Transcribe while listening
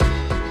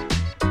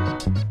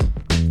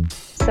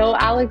So,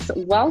 Alex,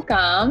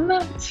 welcome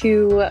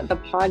to the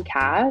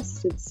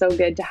podcast. It's so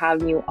good to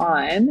have you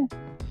on.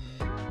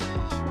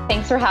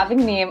 Thanks for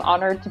having me. I'm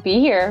honored to be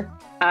here.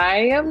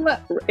 I am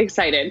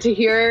excited to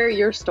hear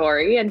your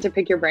story and to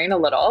pick your brain a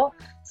little.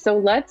 So,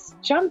 let's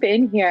jump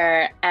in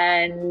here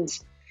and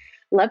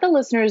let the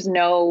listeners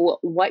know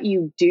what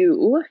you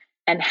do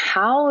and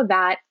how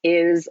that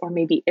is, or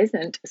maybe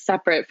isn't,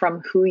 separate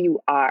from who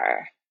you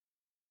are.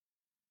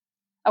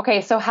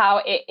 Okay, so how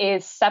it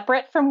is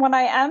separate from what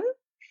I am?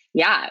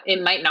 Yeah,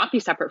 it might not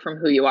be separate from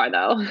who you are,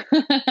 though.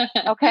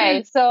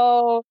 Okay,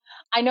 so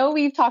I know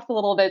we've talked a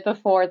little bit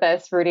before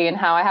this, Rudy, and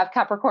how I have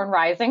Capricorn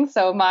rising.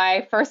 So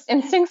my first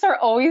instincts are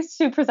always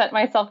to present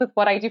myself with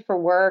what I do for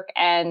work.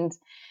 And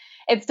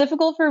it's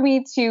difficult for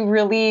me to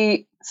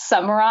really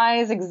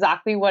summarize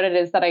exactly what it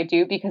is that I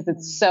do because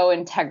it's so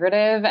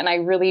integrative and I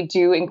really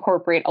do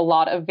incorporate a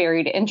lot of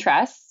varied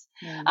interests.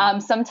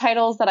 Some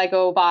titles that I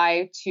go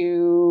by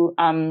to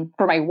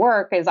for my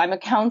work is I'm a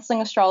counseling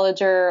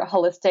astrologer,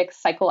 holistic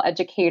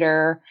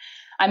psychoeducator.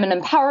 I'm an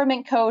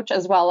empowerment coach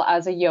as well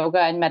as a yoga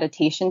and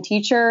meditation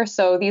teacher.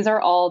 So these are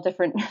all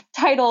different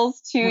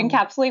titles to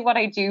encapsulate what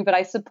I do, but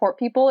I support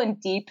people in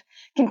deep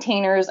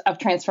containers of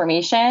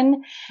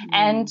transformation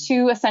and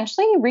to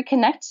essentially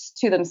reconnect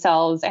to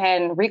themselves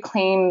and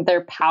reclaim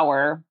their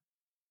power.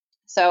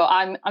 So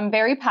I'm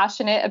very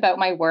passionate about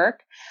my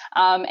work,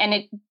 and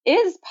it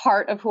is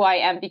part of who I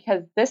am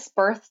because this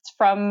birthed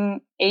from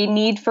a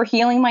need for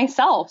healing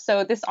myself.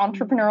 So this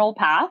entrepreneurial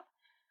path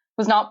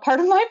was not part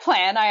of my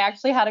plan. I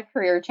actually had a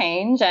career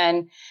change,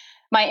 and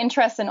my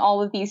interest in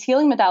all of these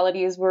healing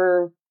modalities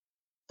were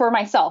for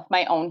myself,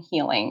 my own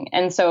healing.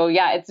 And so,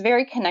 yeah, it's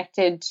very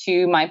connected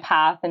to my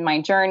path and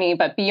my journey.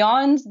 But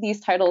beyond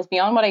these titles,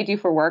 beyond what I do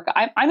for work,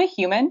 I'm a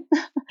human.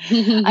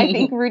 I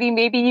think, Rudy,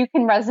 maybe you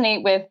can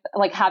resonate with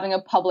like having a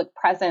public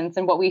presence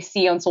and what we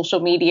see on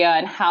social media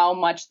and how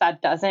much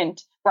that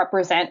doesn't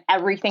represent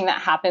everything that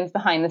happens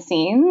behind the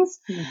scenes.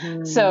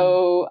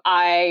 So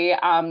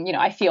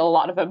I feel a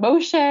lot of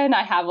emotion.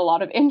 I have a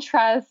lot of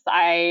interest.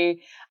 I'm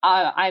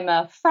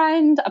a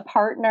friend, a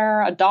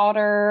partner, a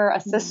daughter,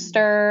 a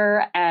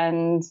sister,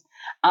 and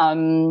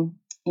I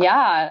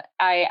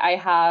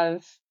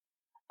have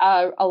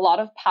a lot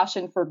of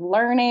passion for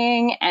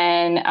learning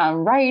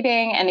and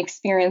writing and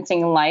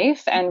experiencing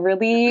life and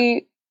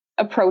really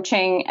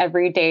approaching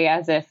every day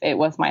as if it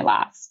was my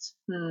last.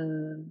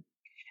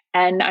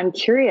 And I'm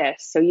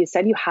curious, so you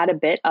said you had a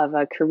bit of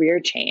a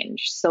career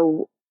change.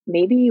 So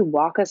maybe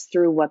walk us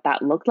through what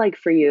that looked like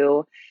for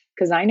you.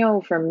 Because I know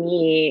for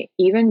me,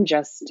 even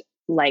just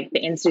like the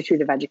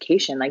Institute of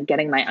Education, like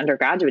getting my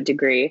undergraduate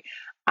degree,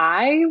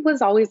 I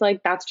was always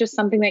like, that's just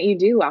something that you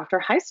do after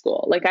high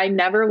school. Like I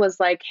never was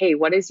like, hey,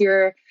 what is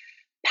your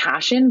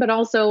passion? But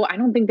also, I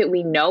don't think that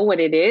we know what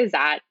it is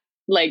at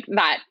like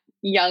that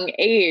young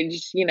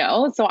age, you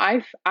know? So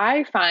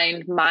I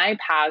find my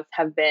paths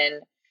have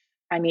been,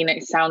 I mean,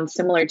 it sounds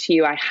similar to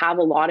you. I have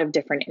a lot of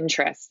different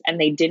interests and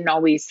they didn't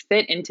always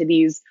fit into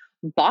these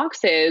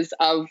boxes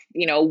of,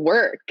 you know,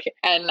 work.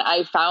 And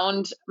I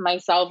found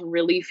myself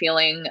really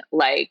feeling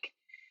like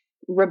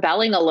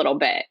rebelling a little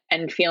bit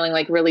and feeling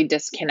like really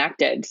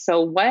disconnected.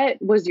 So what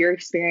was your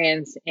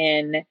experience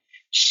in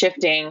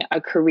shifting a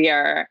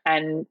career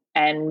and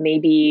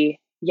maybe,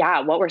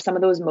 yeah, what were some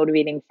of those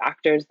motivating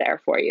factors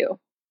there for you?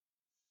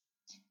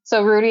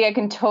 So Rudy, I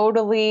can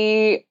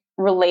totally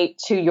relate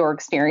to your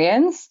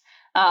experience.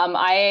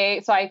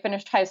 I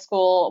finished high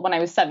school when I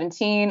was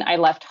 17. I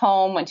left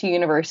home, went to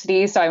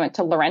university. So I went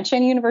to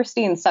Laurentian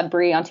University in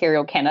Sudbury,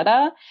 Ontario,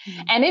 Canada.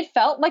 And it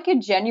felt like a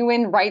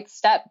genuine right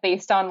step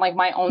based on like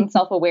my own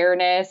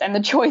self-awareness and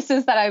the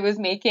choices that I was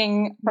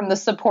making from the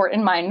support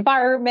in my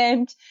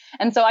environment.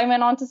 And so I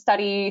went on to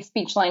study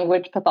speech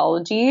language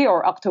pathology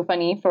or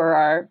orthophonie for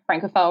our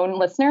Francophone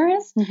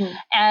listeners.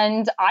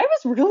 And I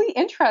was really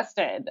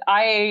interested.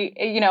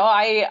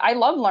 I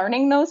love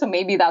learning though. So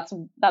maybe that's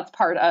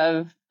part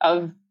of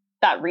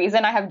that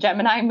reason. I have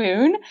Gemini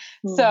moon.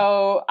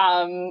 So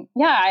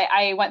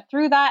I went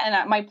through that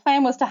and my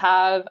plan was to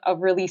have a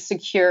really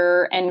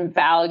secure and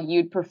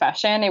valued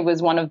profession. It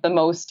was one of the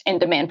most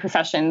in-demand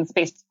professions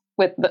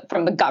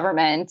from the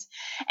government.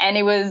 And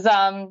it was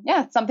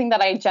something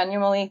that I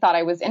genuinely thought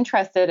I was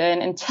interested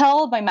in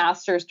until my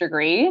master's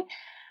degree,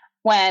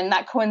 when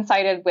that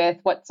coincided with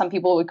what some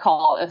people would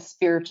call a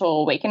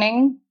spiritual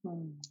awakening,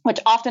 which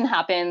often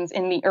happens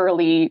in the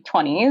early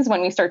 20s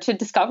when we start to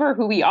discover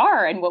who we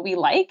are and what we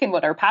like and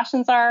what our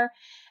passions are.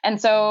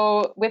 And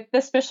so with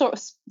this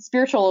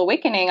spiritual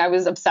awakening, I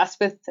was obsessed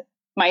with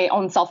my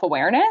own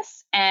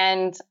self-awareness.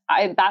 And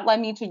that led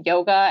me to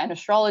yoga and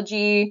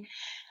astrology.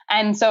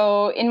 And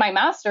so in my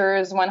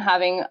master's, when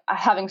having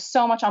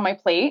so much on my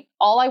plate,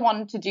 all I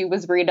wanted to do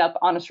was read up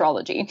on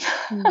astrology.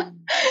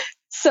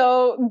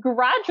 So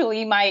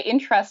gradually, my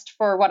interest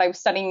for what I was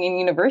studying in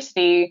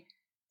university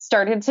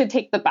started to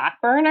take the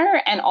back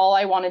burner. And all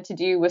I wanted to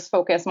do was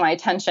focus my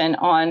attention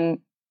on,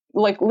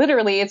 like,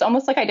 literally, it's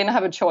almost like I didn't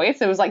have a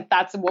choice. It was like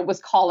that's what was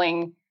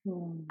calling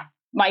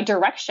my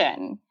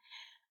direction.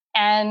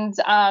 And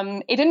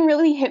it didn't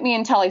really hit me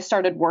until I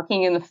started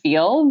working in the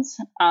field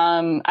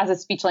as a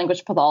speech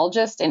language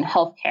pathologist in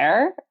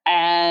healthcare,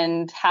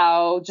 and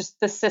how just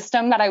the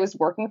system that I was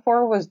working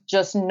for was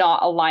just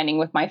not aligning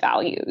with my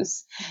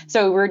values. Mm-hmm.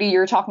 So Rudy,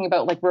 you're talking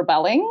about like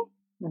rebelling.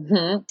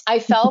 Mm-hmm. I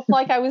felt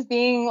like I was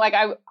being like,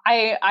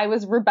 I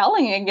was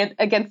rebelling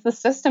against the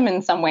system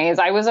in some ways.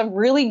 I was a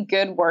really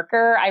good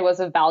worker. I was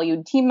a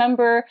valued team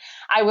member.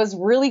 I was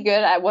really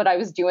good at what I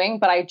was doing,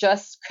 but I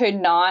just could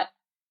not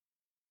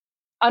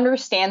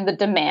understand the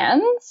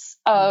demands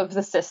of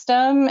the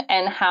system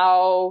and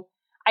how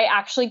I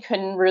actually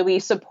couldn't really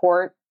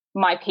support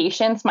my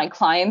patients, my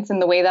clients in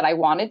the way that I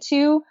wanted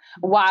to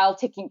while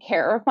taking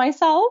care of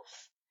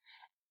myself.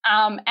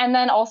 And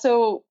then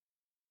also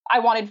I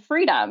wanted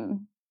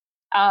freedom.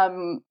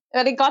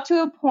 But it got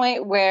to a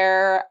point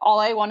where all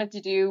I wanted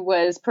to do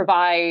was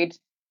provide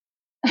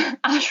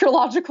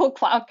astrological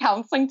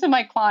counseling to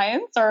my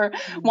clients, or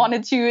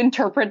wanted to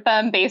interpret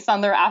them based on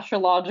their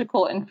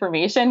astrological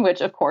information, which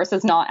of course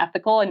is not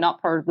ethical and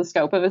not part of the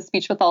scope of a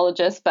speech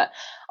pathologist. But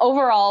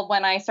overall,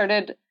 when I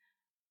started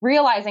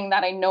realizing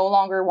that I no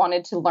longer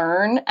wanted to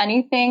learn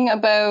anything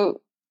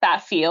about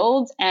that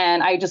field,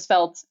 and I just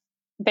felt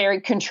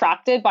very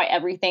contracted by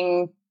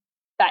everything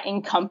that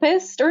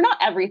encompassed, or not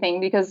everything,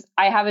 because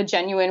I have a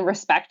genuine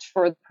respect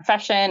for the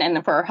profession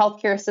and for our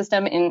healthcare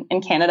system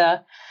in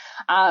Canada.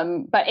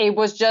 But it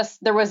was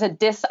just, there was a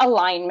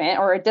disalignment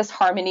or a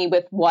disharmony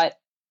with what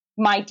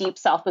my deep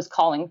self was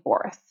calling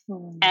forth.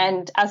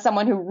 And as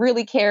someone who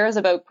really cares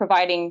about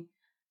providing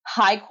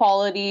high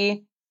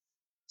quality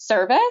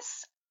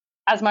service,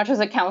 as much as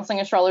a counseling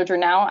astrologer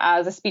now,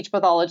 as a speech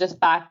pathologist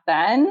back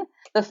then,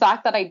 the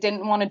fact that I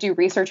didn't want to do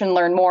research and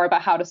learn more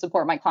about how to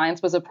support my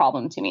clients was a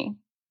problem to me.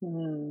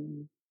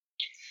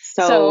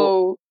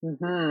 So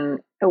it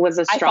was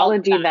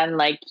astrology then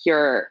like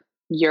your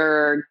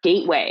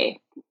gateway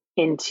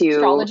into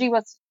astrology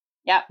was,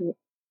 yeah,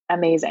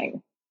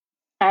 amazing.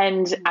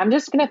 And I'm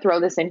just going to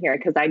throw this in here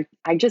because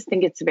I just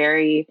think it's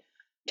very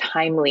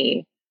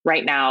timely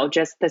right now.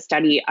 Just the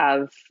study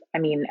of, I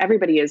mean,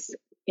 everybody is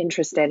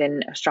interested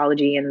in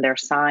astrology and their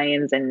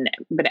signs,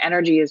 but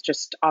energy is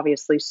just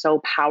obviously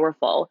so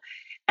powerful.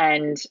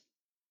 And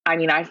I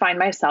mean, I find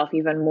myself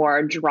even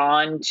more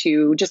drawn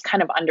to just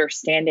kind of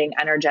understanding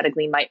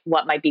energetically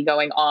what might be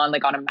going on,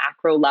 like on a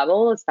macro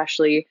level,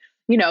 especially,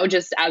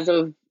 just as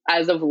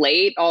of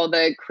late, all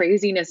the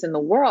craziness in the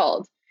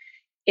world.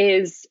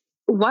 Is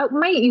what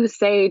might you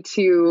say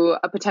to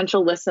a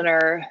potential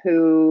listener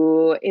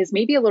who is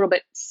maybe a little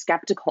bit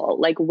skeptical?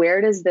 Like,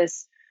 what is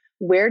the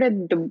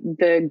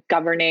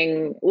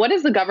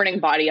governing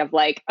body of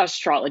like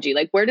astrology?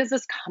 Like, where does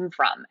this come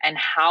from, and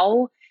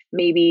how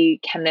maybe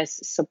can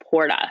this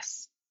support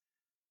us?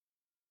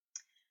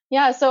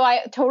 Yeah, so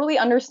I totally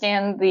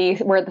understand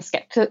where the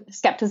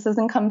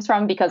skepticism comes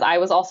from, because I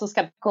was also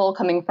skeptical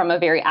coming from a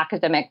very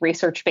academic,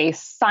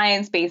 research-based,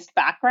 science-based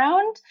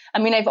background. I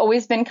mean, I've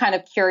always been kind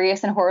of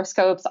curious in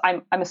horoscopes.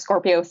 I'm a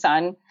Scorpio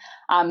sun,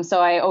 so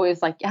I always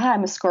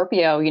I'm a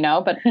Scorpio,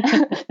 but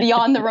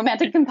beyond the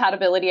romantic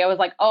compatibility, I was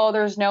like, oh,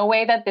 there's no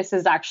way that this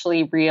is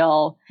actually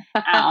real,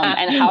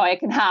 and how I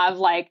can have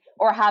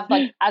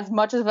as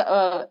much of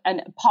a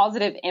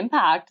positive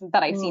impact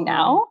that I see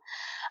now.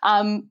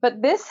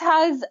 But this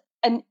has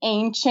an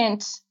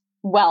ancient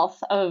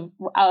wealth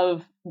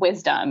of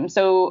wisdom.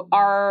 So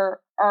our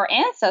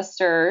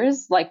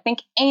ancestors,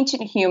 think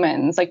ancient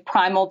humans, like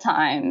primal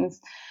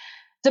times,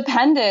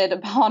 depended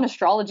upon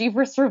astrology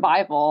for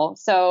survival.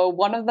 So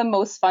one of the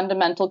most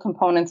fundamental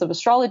components of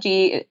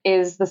astrology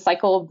is the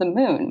cycle of the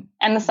moon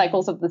and the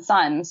cycles of the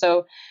sun.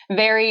 So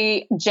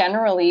very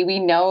generally, we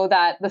know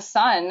that the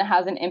sun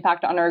has an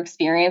impact on our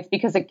experience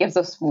because it gives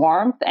us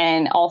warmth,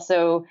 and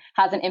also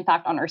has an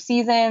impact on our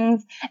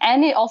seasons.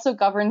 And it also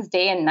governs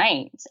day and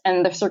night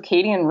and the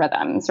circadian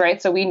rhythms,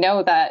 right? So we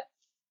know that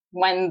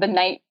when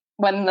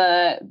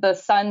the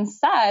sun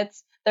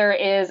sets, there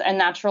is a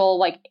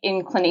natural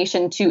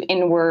inclination to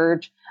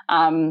inward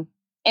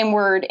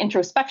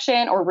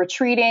introspection or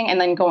retreating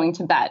and then going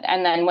to bed.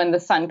 And then when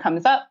the sun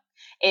comes up,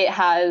 it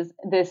has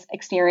this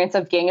experience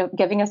of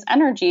giving us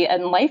energy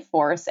and life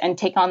force and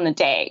take on the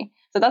day.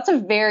 So that's a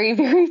very,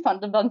 very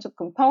fundamental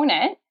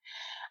component.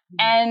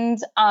 And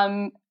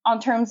on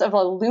terms of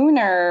a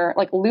lunar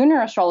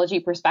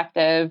astrology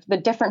perspective, the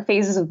different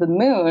phases of the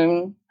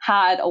moon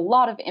had a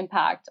lot of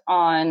impact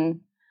on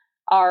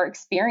our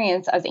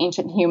experience as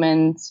ancient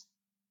humans.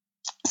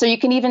 So you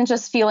can even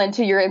just feel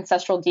into your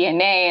ancestral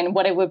DNA and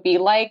what it would be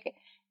like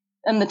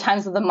in the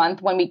times of the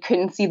month when we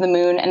couldn't see the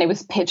moon and it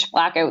was pitch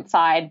black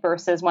outside,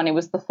 versus when it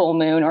was the full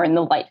moon or in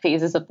the light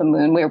phases of the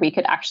moon where we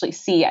could actually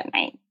see at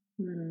night.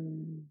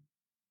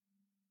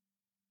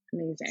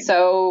 Amazing.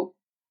 So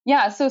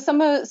yeah, so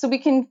we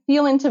can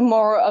feel into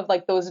more of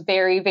those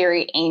very,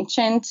 very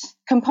ancient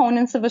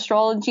components of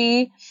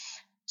astrology,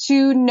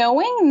 to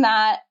knowing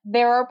that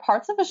there are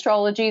parts of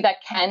astrology that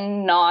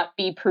cannot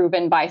be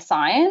proven by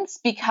science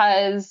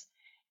because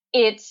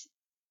it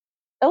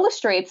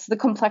illustrates the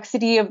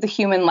complexity of the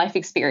human life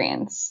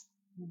experience.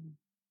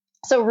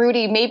 So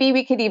Rudy, maybe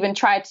we could even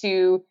try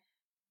to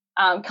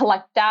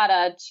collect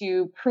data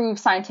to prove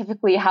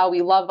scientifically how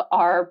we love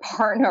our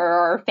partner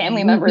or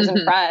family members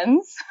and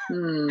friends.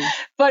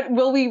 But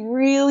will we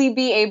really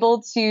be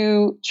able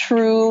to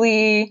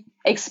truly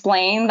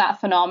explain that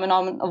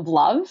phenomenon of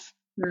love?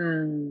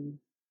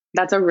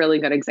 That's a really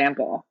good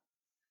example.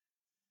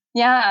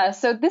 Yeah.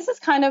 So this is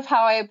kind of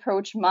how I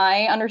approach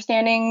my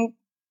understanding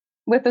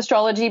with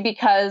astrology,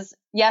 because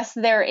yes,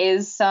 there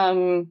is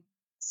some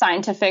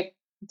scientific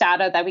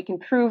data that we can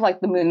prove, like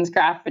the moon's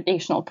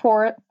gravitational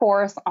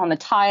force on the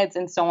tides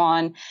and so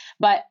on.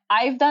 But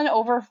I've done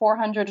over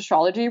 400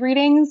 astrology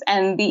readings,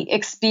 and the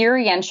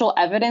experiential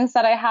evidence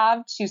that I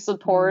have to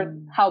support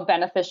how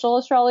beneficial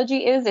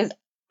astrology is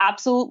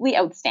absolutely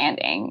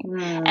outstanding.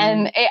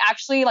 And it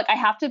actually, like, I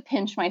have to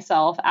pinch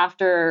myself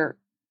after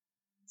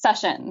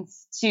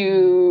sessions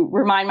to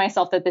remind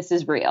myself that this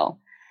is real.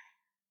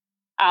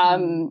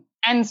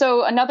 And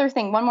so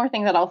one more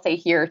thing that I'll say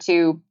here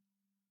too,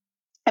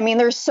 I mean,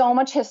 there's so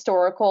much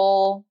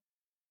historical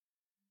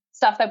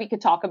stuff that we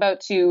could talk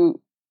about to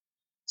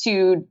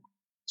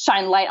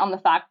shine light on the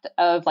fact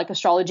of like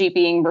astrology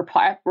being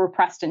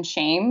repressed and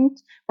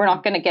shamed. We're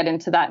not going to get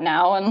into that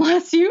now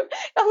unless you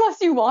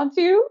want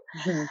to.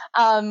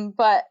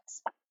 But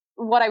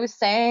what I was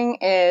saying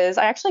is,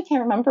 I actually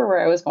can't remember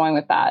where I was going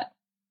with that,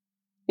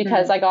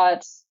 because I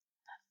got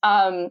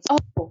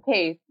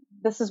okay,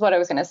 this is what I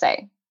was going to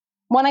say.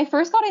 When I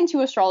first got into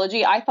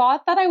astrology, I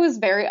thought I was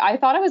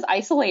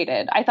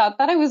isolated. I thought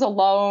that I was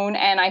alone,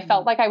 and I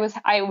felt like I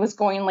was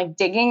going like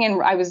digging,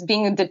 and I was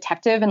being a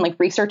detective and like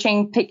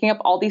researching, picking up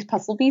all these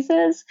puzzle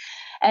pieces.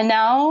 And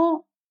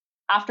now,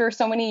 after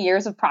so many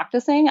years of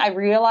practicing, I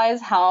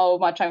realize how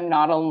much I'm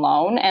not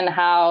alone, and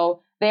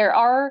how there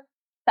are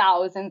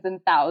thousands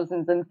and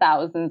thousands and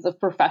thousands of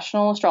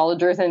professional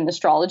astrologers and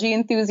astrology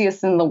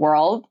enthusiasts in the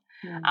world.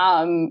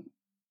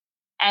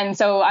 And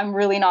so I'm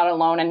really not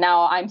alone. And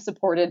now I'm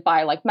supported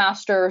by like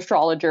master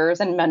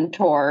astrologers and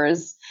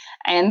mentors.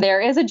 And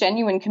there is a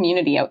genuine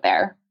community out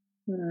there.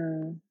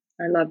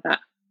 I love that.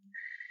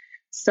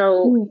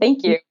 So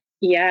thank you.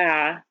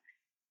 Yeah.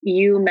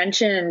 You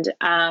mentioned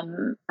at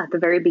the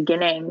very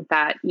beginning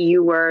that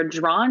you were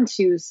drawn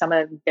to some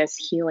of this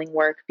healing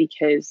work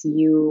because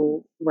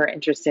you were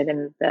interested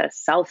in the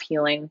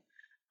self-healing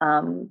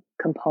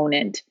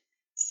component.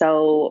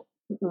 So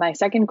my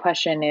second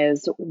question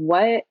is,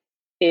 what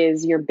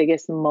is your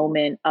biggest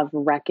moment of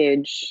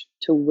wreckage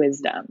to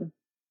wisdom?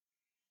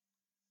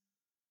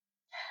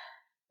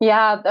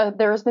 Yeah,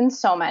 there's been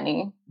so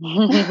many.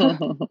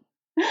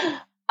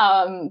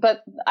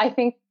 But I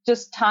think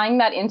just tying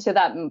that into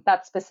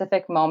that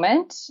specific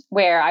moment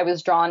where I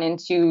was drawn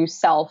into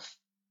self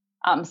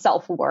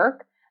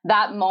work,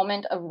 that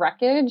moment of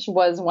wreckage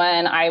was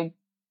when I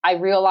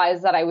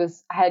realized that I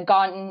had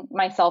gotten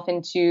myself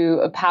into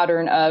a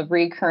pattern of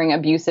recurring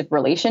abusive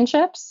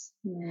relationships.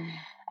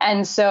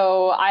 And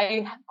so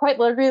I quite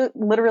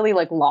literally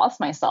like lost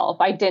myself.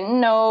 I didn't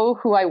know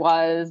who I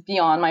was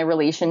beyond my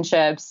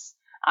relationships.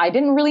 I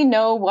didn't really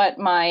know what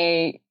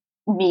my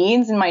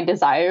needs and my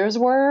desires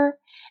were.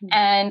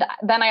 And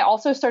then I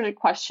also started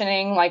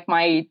questioning like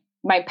my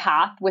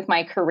path with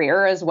my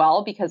career as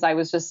well, because I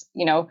was just,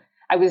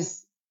 I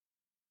was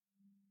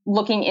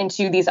looking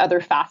into these other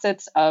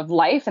facets of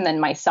life and then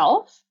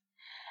myself.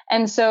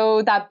 And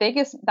so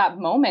that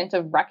moment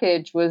of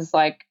wreckage was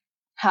like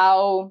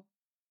how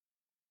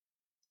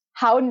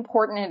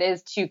important it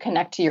is to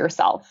connect to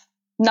yourself,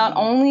 not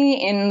only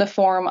in the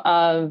form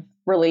of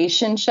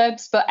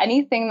relationships, but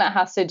anything that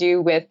has to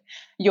do with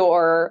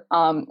your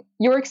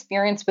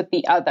experience with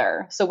the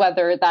other. So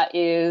whether that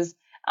is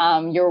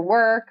your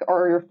work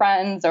or your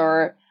friends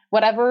or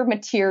whatever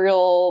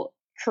material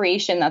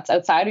creation that's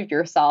outside of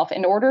yourself,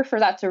 in order for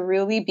that to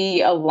really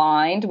be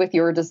aligned with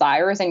your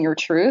desires and your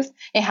truth,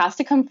 it has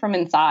to come from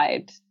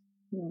inside.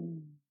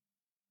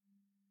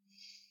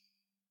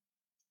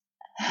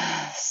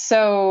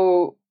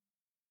 So,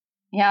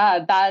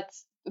 yeah,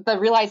 that's the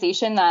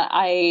realization that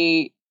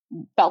I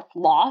felt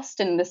lost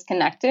and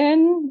disconnected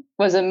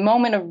was a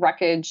moment of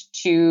wreckage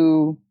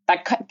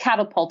that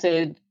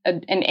catapulted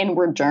an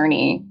inward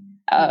journey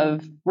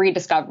of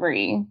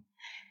rediscovery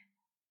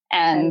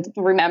and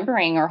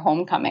remembering our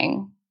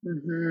homecoming.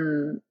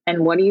 And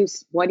what do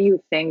you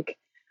think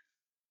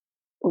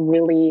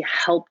really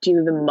helped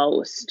you the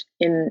most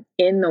in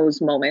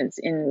those moments,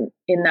 in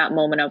that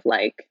moment of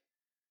like,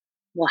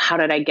 well, how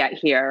did I get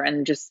here?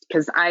 And just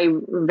because I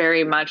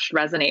very much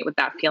resonate with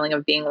that feeling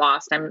of being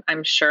lost.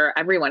 I'm sure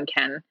everyone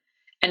can.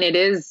 And it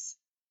is,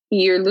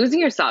 you're losing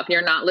yourself.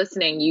 You're not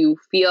listening. You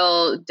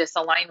feel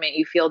disalignment.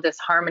 You feel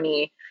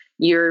disharmony.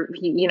 You're,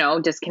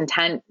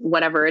 discontent,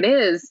 whatever it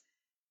is.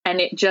 And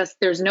it just,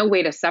 there's no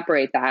way to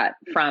separate that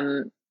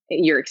from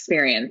your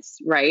experience,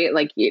 right?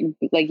 Like you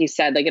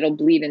said, like it'll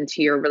bleed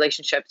into your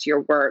relationships,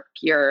 your work,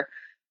 your,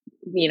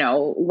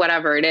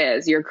 whatever it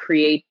is, your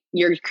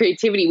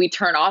creativity. We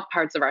turn off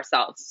parts of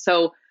ourselves.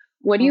 So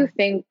what do you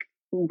think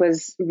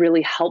was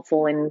really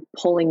helpful in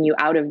pulling you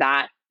out of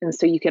that? And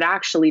so you could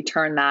actually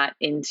turn that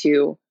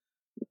into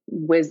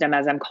wisdom,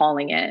 as I'm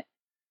calling it,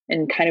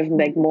 and kind of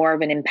like more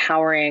of an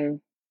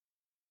empowering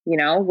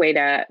way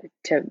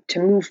to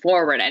move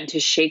forward and to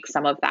shake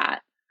some of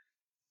that.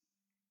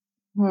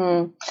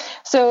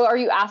 So are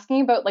you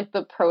asking about like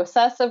the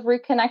process of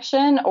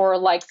reconnection, or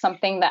like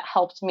something that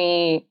helped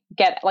me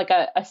get like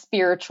a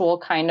spiritual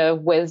kind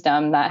of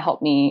wisdom that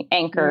helped me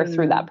anchor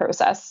through that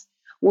process?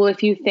 Well,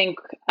 if you think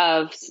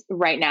of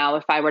right now,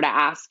 if I were to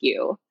ask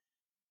you,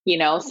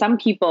 some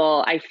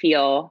people I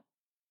feel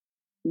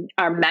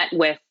are met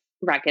with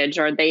wreckage,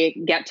 or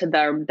they get to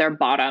their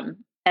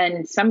bottom,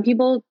 and some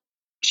people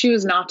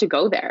choose not to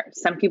go there.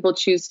 Some people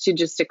choose to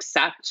just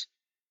accept,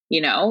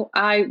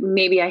 I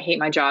hate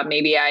my job,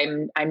 maybe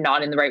I'm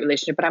not in the right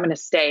relationship, but I'm going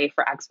to stay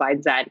for X, Y,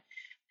 Z.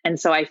 And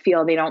so I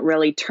feel they don't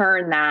really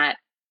turn that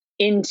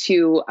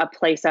into a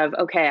place of,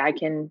 okay,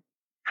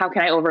 how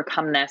can I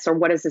overcome this? Or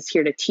what is this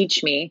here to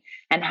teach me?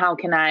 And how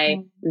can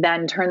I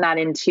then turn that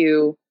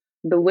into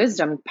the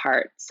wisdom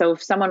part? So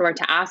if someone were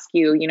to ask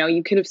you,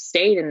 you could have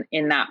stayed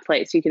in that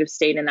place, you could have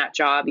stayed in that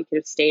job, you could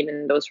have stayed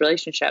in those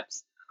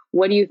relationships.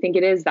 What do you think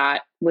it is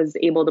that was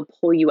able to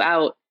pull you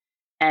out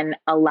and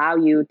allow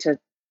you to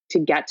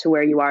get to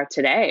where you are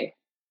today?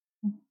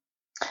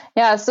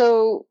 Yeah,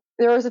 so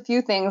there was a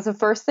few things. The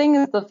first thing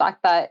is the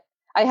fact that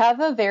I have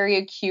a very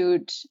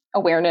acute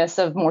awareness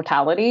of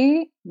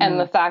mortality and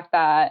the fact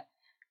that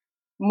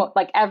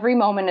like every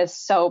moment is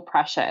so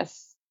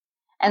precious.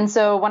 And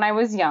so when I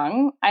was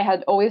young, I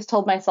had always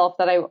told myself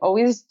that I would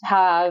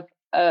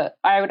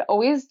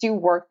always do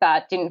work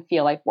that didn't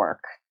feel like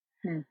work.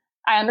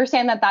 I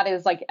understand that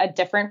is like a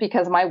different,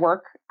 because my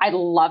work, I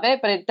love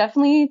it, but it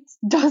definitely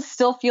does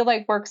still feel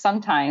like work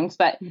sometimes.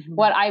 But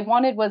what I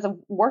wanted was a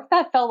work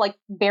that felt like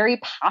very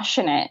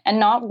passionate, and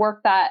not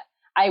work that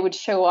I would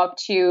show up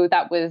to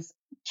that was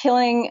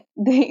killing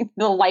the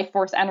life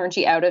force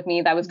energy out of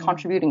me, that was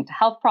contributing to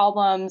health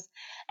problems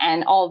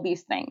and all of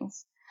these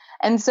things.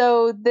 And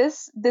so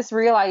this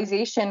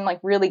realization like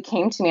really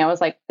came to me. I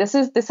was like, this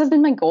has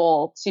been my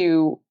goal,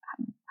 to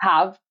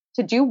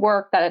do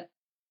work that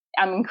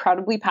I'm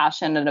incredibly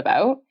passionate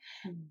about.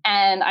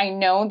 And I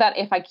know that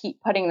if I keep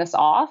putting this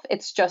off,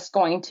 it's just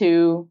going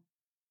to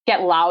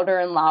get louder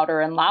and louder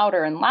and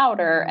louder and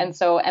louder. And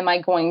so am I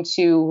going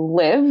to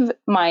live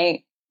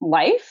my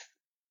life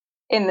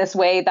in this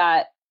way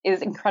that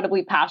is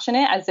incredibly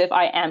passionate, as if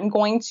I am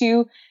going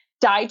to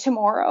die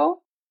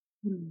tomorrow?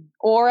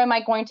 Or am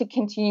I going to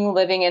continue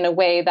living in a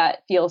way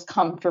that feels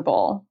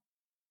comfortable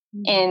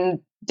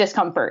in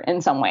discomfort in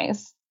some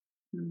ways?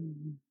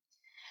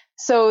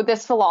 So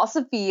this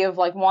philosophy of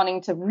like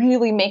wanting to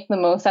really make the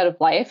most out of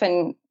life,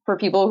 and for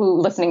people who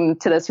listening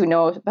to this who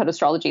know about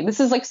astrology, this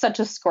is like such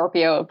a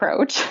Scorpio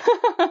approach,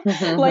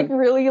 like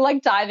really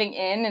like diving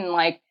in and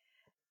like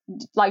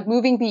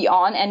moving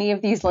beyond any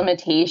of these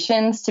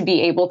limitations to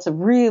be able to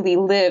really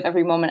live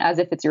every moment as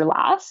if it's your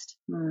last.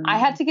 I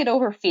had to get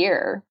over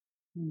fear.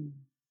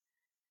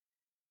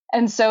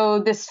 And so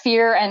this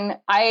fear, and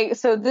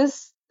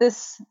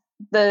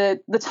the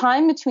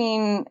time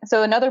between,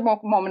 so another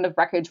moment of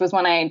wreckage was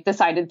when I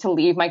decided to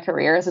leave my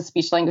career as a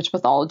speech language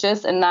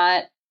pathologist, and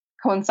that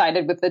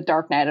coincided with the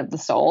dark night of the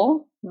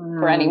soul,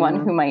 for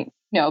anyone who might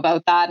know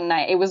about that. And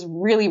it was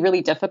really,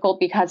 really difficult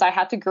because I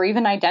had to grieve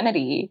an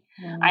identity.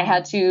 I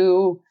had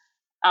to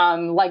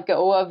let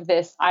go of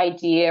this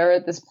idea or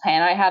this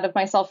plan I had of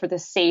myself for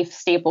this safe,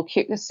 stable,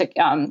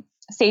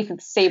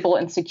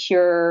 and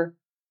secure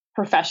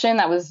profession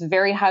that was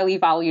very highly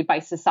valued by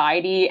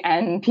society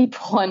and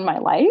people in my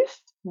life.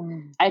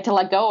 I had to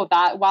let go of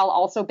that while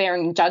also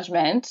bearing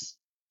judgment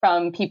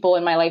from people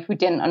in my life who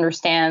didn't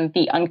understand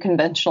the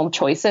unconventional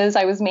choices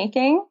I was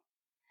making.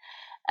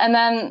 And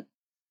then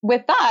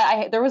with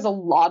that, there was a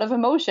lot of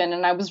emotion,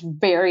 and I was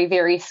very,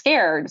 very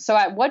scared. So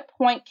at what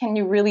point can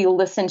you really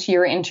listen to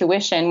your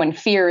intuition when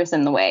fear is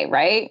in the way,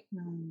 right?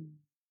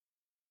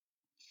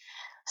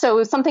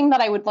 So something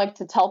that I would like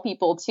to tell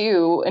people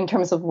too, in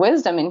terms of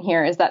wisdom in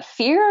here, is that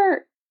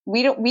fear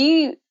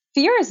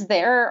is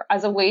there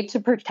as a way to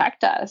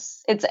protect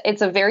us.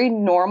 It's a very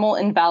normal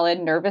and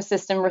valid nervous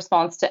system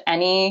response to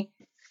any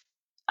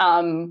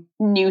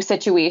new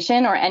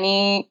situation or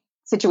any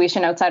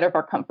situation outside of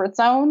our comfort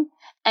zone.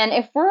 And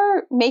if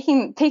we're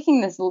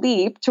taking this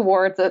leap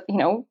towards a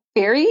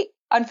very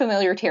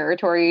unfamiliar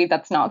territory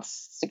that's not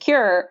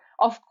secure,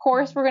 of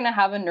course we're going to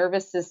have a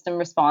nervous system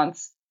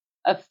response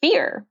of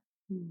fear.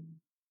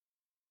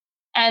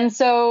 And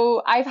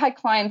so I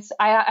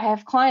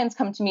have clients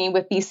come to me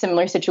with these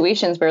similar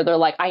situations where they're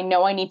like, I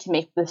know I need to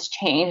make this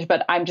change,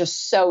 but I'm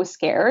just so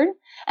scared.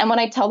 And when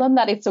I tell them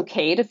that it's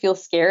okay to feel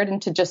scared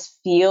and to just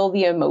feel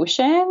the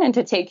emotion and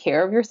to take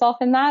care of yourself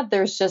in that,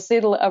 there's just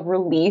a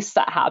release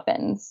that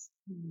happens.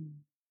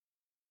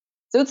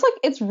 So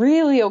it's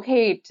really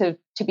okay to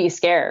be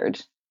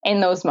scared in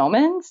those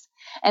moments.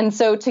 And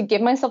so to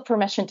give myself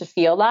permission to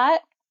feel that,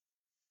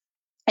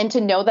 and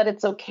to know that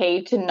it's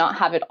okay to not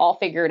have it all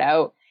figured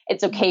out.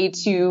 It's okay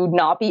to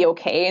not be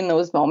okay in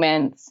those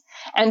moments,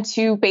 and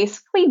to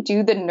basically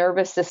do the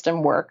nervous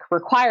system work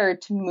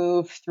required to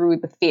move through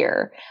the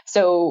fear.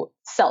 So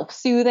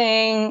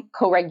self-soothing,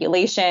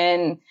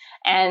 co-regulation,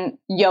 and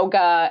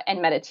yoga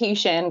and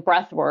meditation,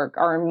 breath work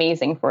are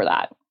amazing for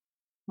that.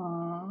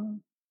 Aw,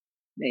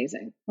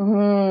 amazing.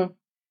 Hmm.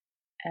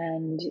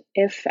 And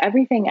if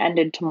everything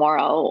ended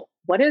tomorrow,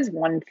 what is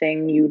one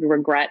thing you'd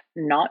regret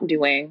not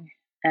doing?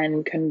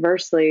 And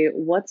conversely,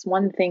 what's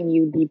one thing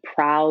you'd be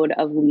proud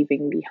of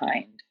leaving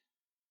behind?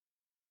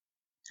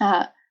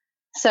 Uh,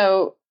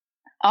 so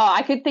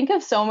I could think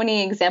of so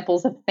many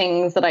examples of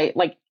things that I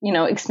like,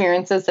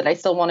 experiences that I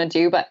still want to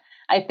do, but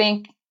I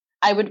think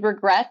I would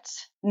regret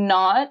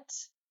not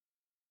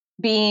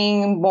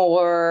being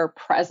more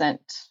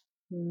present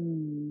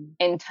Hmm.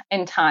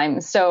 in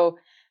time. So,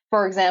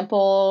 for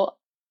example,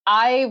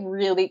 I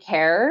really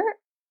care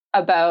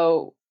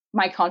about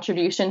my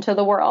contribution to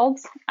the world.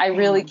 I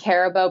really Yeah.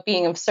 care about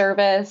being of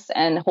service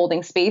and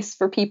holding space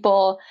for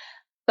people.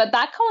 But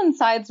that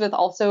coincides with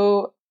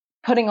also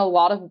putting a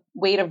lot of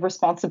weight of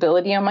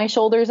responsibility on my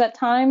shoulders at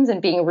times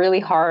and being really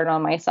hard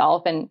on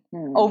myself and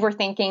Hmm.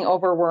 overthinking,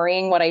 over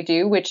worrying what I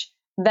do, which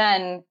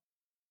then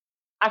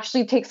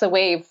actually takes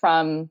away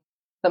from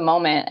the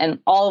moment and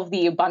all of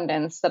the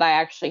abundance that I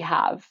actually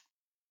have.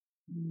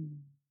 Hmm.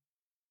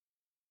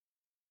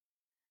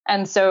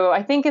 And so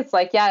I think it's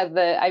like, yeah,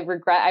 I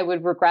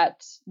would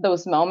regret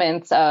those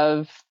moments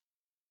of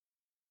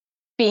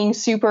being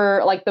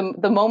super like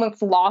the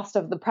moments lost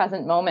of the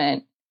present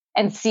moment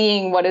and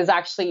seeing what is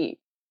actually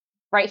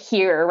right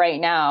here,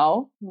 right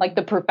now, like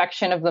the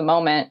perfection of the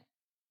moment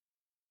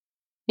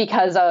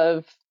because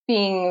of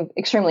being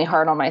extremely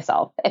hard on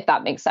myself, if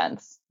that makes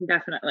sense.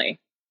 Definitely.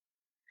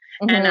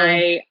 And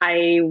Hmm.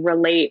 I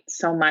relate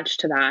so much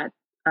to that,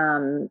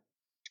 um,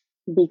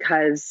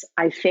 because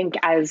I think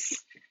as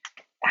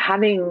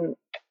having,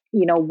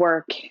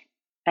 work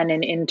and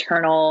an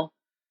internal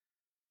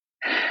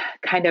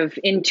kind of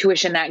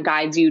intuition that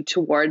guides you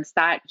towards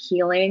that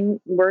healing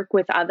work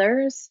with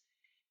others,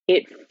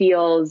 it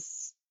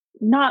feels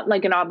not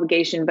like an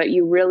obligation, but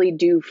you really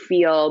do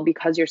feel,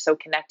 because you're so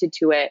connected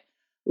to it,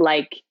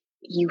 like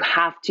you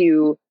have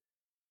to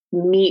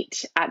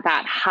meet at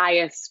that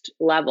highest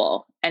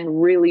level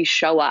and really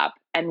show up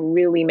and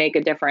really make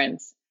a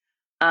difference.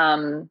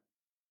 Um,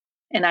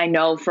 and I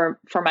know for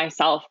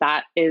myself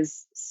that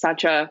is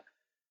such a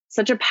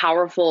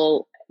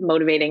powerful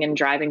motivating and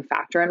driving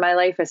factor in my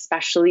life,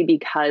 especially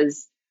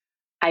because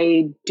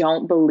I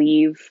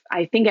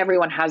think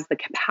everyone has the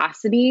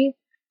capacity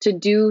to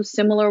do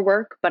similar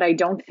work, but I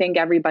don't think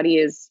everybody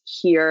is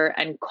here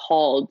and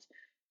called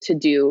to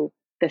do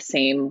the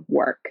same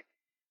work.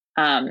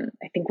 I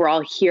think we're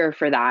all here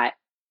for that.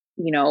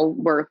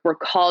 We're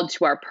called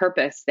to our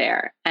purpose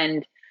there.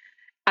 And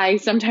I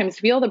sometimes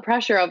feel the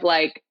pressure of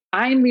like,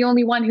 I'm the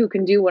only one who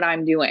can do what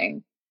I'm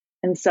doing.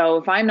 And so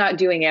if I'm not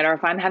doing it, or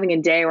if I'm having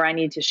a day where I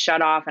need to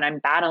shut off and I'm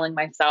battling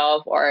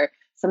myself, or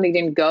something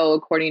didn't go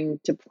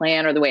according to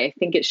plan or the way I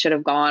think it should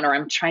have gone, or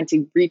I'm trying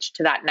to reach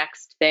to that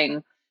next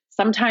thing,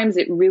 sometimes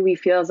it really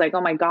feels like,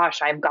 oh my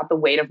gosh, I've got the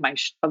weight of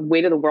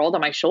weight of the world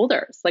on my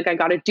shoulders. Like I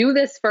got to do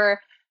this for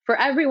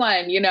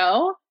everyone.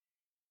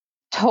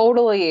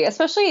 Totally.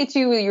 Especially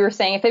too, you were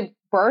saying if it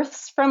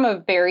births from a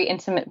very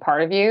intimate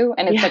part of you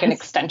and it's like an Yes.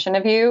 extension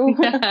of you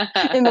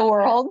in the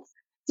world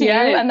too.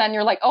 Yes. And then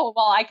you're like, oh,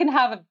 well, I can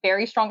have a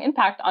very strong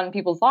impact on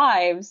people's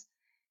lives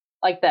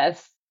like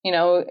this.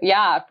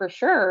 Yeah, for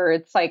sure.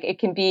 It's like it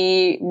can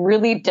be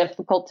really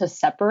difficult to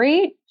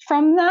separate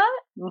from that.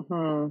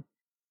 Hmm.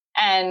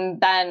 And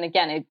then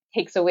again, it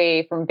takes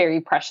away from very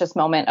precious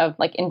moment of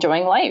like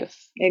enjoying life.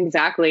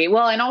 Exactly.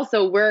 Well, and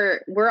also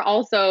we're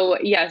also,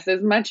 yes,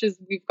 as much as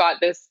we've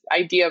got this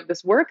idea of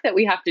this work that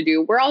we have to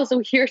do, we're also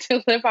here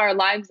to live our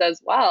lives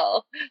as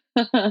well.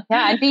 Yeah,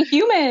 and be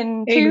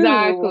human too.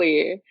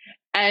 Exactly.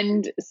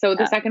 And so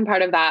the Yeah. second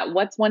part of that,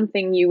 what's one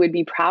thing you would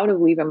be proud of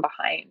leaving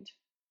behind?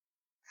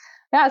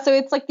 Yeah, so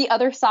it's like the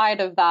other side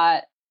of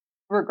that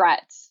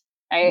regret.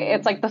 Right?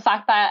 It's like Mm, the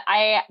fact that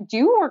I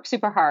do work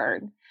super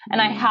hard and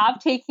I mm, have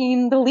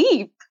taken the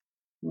leap.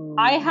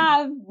 I mm,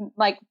 have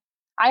like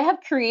I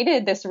have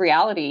created this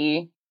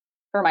reality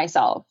for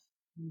myself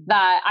mm,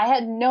 that I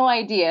had no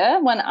idea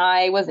when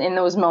I was in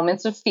those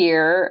moments of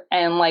fear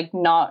and like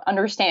not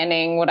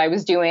understanding what I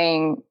was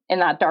doing in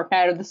that dark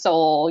night of the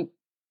soul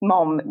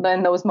moment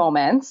in those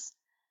moments.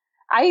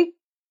 I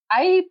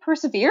I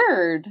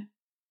persevered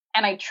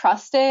and I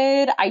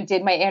trusted, I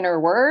did my inner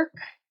work.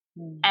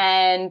 mm,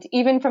 And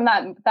even from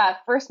that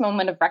first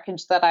moment of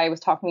wreckage that I was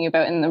talking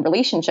about in the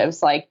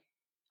relationships, like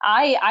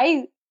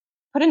I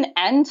put an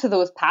end to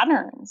those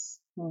patterns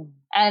mm,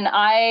 and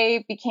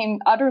I became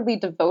utterly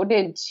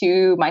devoted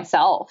to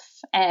myself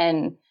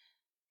and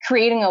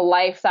creating a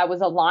life that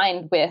was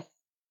aligned with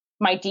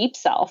my deep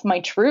self, my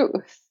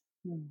truth.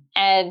 mm,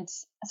 And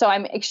so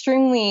I'm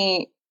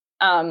extremely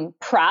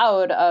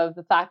proud of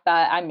the fact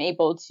that I'm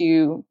able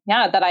to,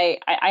 yeah, that I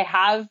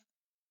have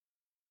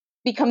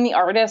become the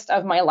artist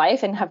of my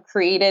life and have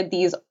created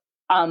these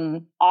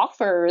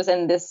offers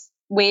and this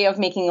way of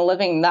making a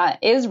living that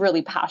is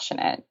really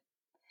passionate,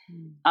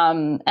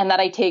 mm, and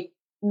that I take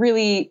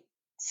really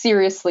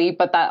seriously,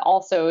 but that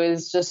also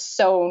is just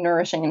so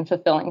nourishing and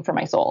fulfilling for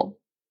my soul.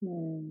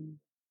 mm.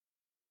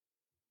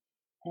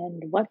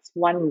 And what's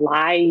one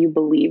lie you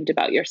believed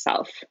about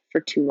yourself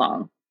for too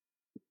long?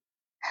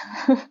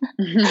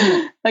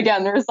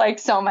 Again, there's like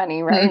so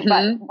many, right?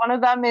 But one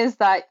of them is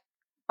that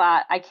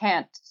I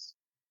can't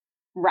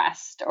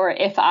rest, or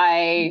if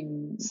I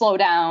slow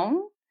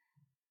down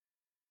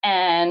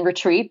and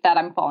retreat, that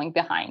I'm falling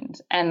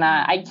behind, and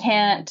that I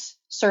can't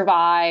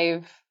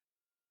survive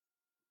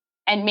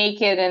and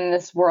make it in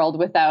this world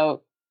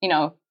without,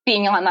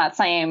 being on that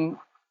same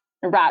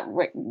rat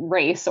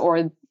race,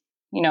 or,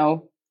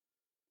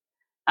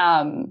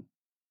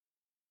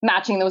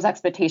 matching those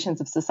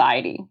expectations of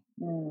society.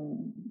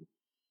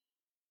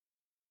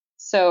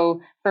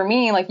 So for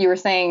me, like you were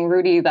saying,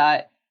 Rudy,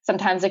 that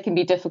sometimes it can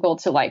be difficult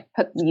to like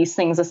put these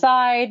things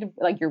aside,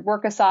 like your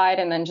work aside,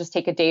 and then just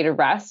take a day to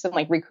rest and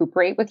like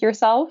recuperate with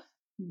yourself.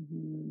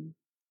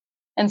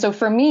 And so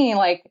for me,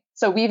 like,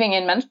 so weaving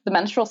in the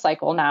menstrual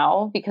cycle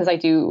now, because I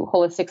do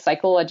holistic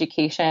cycle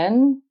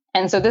education.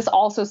 And so this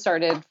also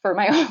started for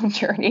my own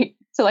journey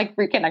to like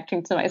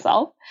reconnecting to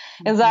myself,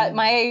 is that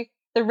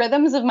the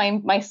rhythms of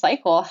my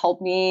cycle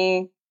help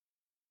me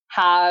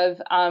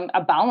have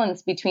a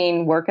balance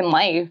between work and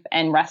life,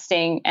 and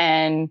resting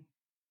and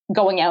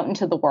going out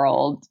into the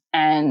world.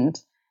 And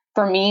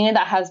for me,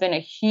 that has been a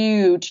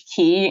huge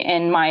key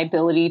in my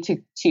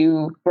ability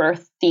to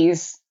birth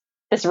this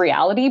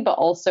reality, but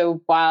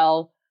also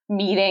while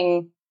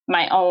meeting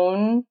my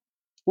own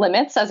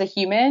limits as a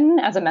human,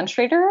 as a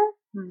menstruator,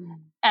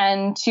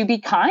 and to be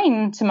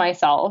kind to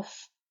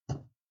myself.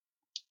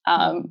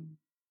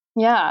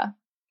 Yeah.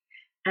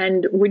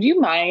 And would you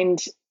mind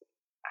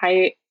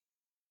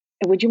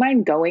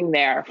going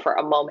there for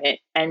a moment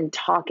and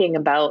talking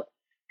about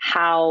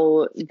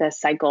how the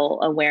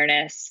cycle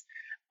awareness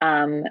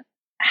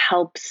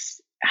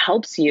helps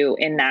you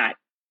in that?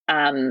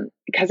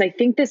 Because I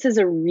think this is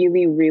a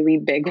really, really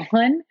big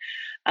one.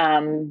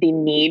 The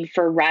need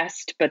for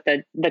rest, but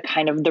the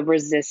kind of the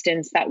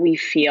resistance that we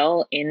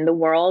feel in the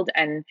world.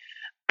 And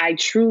I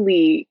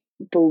truly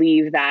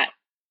believe that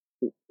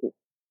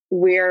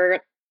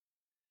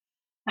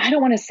I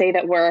don't want to say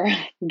that we're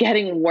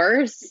getting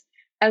worse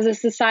as a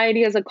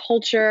society, as a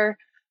culture,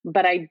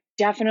 but I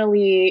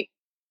definitely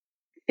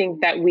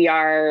think that we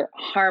are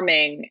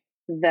harming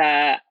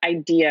the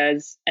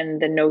ideas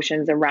and the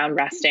notions around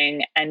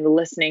resting and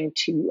listening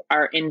to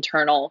our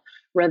internal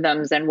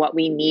rhythms and what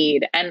we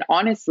need. And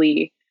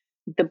honestly,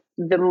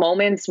 the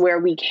moments where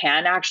we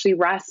can actually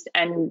rest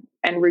and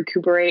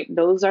recuperate,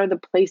 those are the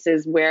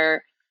places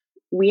where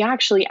we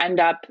actually end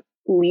up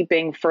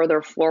leaping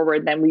further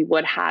forward than we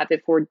would have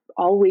if we're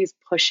always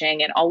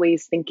pushing and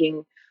always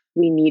thinking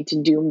we need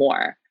to do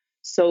more.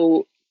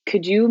 So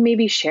could you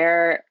maybe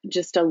share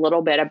just a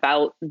little bit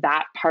about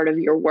that part of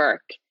your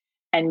work,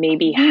 and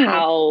maybe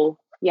how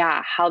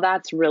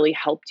that's really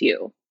helped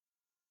you?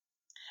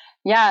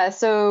 Yeah.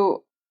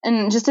 So,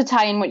 and just to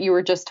tie in what you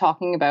were just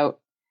talking about,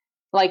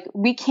 like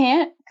we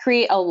can't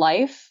create a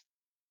life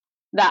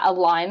that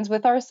aligns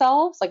with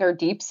ourselves, like our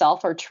deep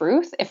self, our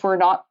truth, if we're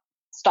not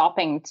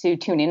stopping to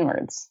tune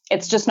inwards.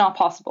 It's just not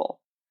possible.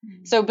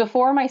 So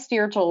before my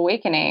spiritual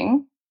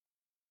awakening,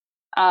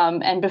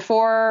 and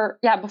before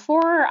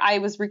I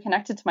was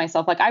reconnected to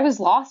myself, like I was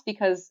lost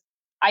because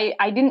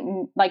I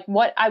didn't, like,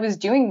 what I was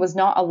doing was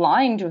not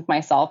aligned with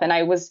myself. And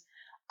I was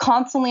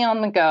constantly on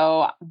the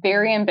go,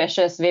 very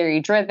ambitious, very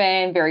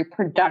driven, very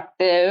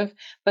productive.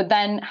 But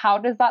then how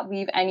does that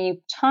leave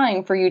any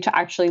time for you to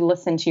actually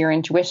listen to your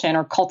intuition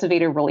or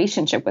cultivate a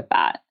relationship with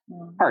that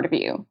part of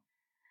you?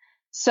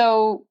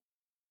 So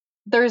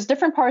there's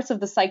different parts of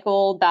the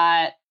cycle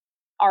that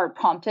are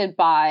prompted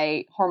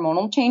by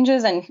hormonal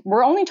changes. And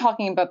we're only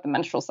talking about the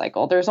menstrual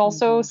cycle. There's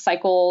also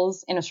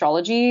cycles in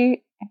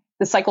astrology,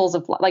 the cycles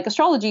of, like,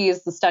 astrology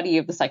is the study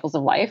of the cycles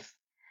of life.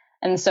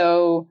 And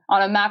so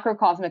on a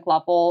macrocosmic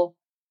level,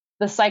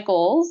 the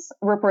cycles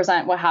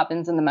represent what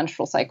happens in the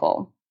menstrual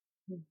cycle.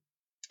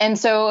 And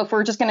so if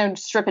we're just going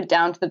to strip it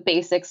down to the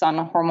basics on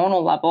a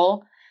hormonal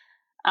level,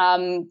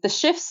 the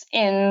shifts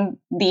in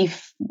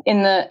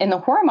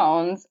the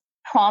hormones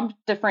prompt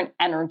different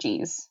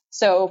energies.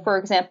 So for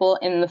example,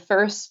 in the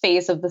first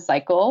phase of the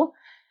cycle,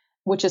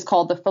 which is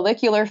called the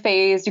follicular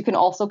phase, you can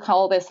also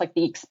call this like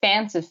the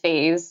expansive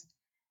phase,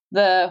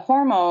 the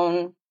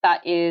hormone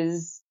that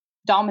is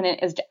dominant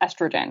is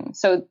estrogen.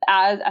 So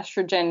as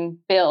estrogen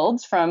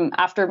builds from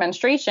after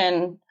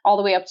menstruation all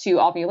the way up to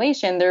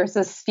ovulation, there's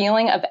this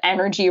feeling of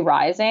energy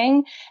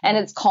rising, and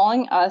it's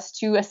calling us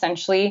to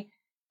essentially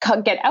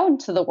get out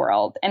into the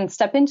world and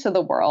step into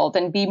the world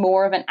and be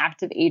more of an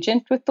active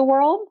agent with the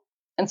world.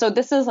 And so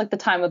this is like the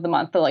time of the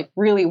month to like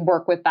really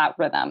work with that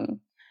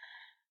rhythm.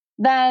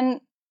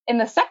 Then in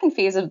the second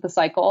phase of the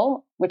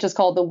cycle, which is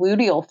called the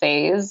luteal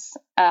phase,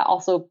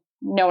 also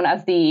known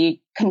as the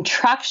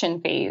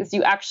contraction phase,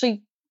 you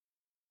actually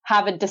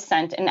have a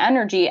descent in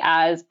energy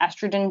as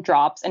estrogen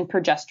drops and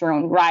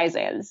progesterone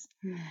rises.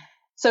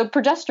 So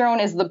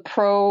progesterone is the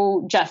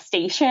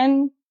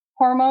progestation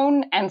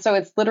hormone. And so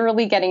it's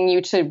literally getting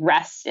you to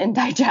rest and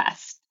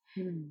digest.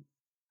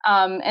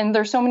 And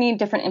there's so many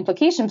different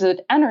implications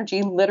that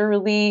energy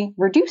literally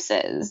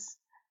reduces.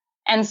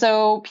 And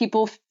so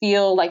people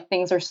feel like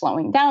things are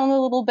slowing down a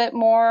little bit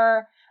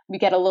more. we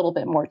get a little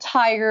bit more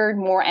tired,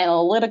 more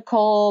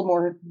analytical,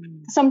 more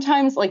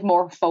sometimes like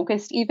more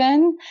focused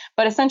even.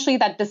 But essentially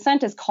that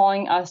descent is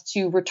calling us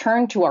to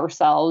return to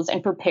ourselves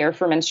and prepare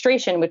for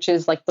menstruation, which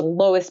is like the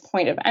lowest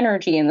point of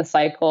energy in the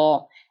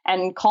cycle,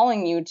 and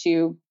calling you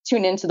to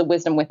tune into the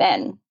wisdom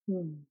within.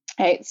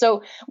 Right.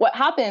 So what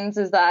happens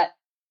is that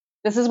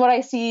this is what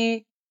I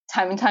see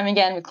time and time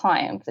again with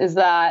clients, is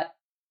that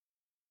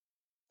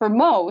for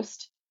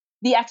most,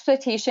 the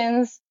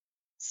expectations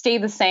stay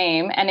the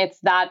same, and it's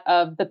that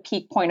of the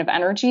peak point of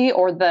energy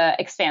or the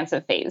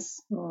expansive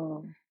phase.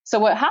 So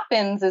what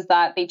happens is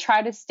that they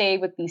try to stay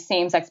with these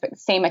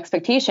same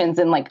expectations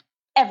in like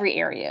every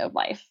area of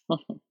life,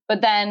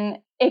 but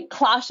then it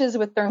clashes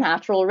with their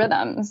natural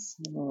rhythms.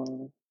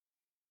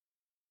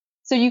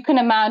 So you can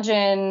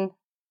imagine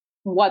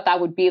what that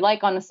would be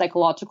like on a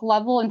psychological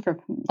level and for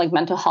like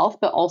mental health,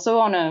 but also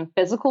on a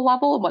physical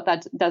level, what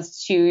that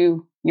does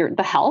to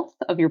the health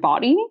of your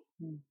body.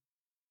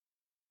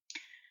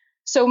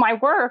 So my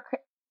work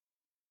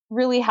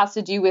really has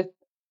to do with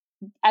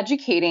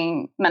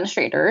educating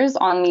menstruators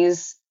on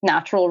these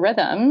natural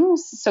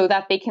rhythms so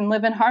that they can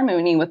live in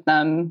harmony with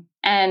them.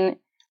 And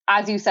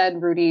as you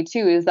said, Rudy,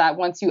 too, is that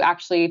once you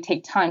actually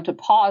take time to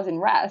pause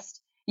and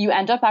rest, you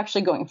end up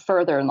actually going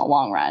further in the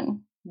long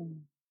run.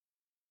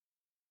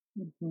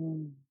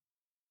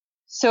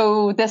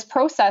 So this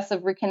process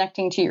of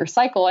reconnecting to your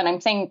cycle, and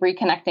I'm saying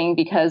reconnecting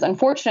because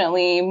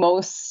unfortunately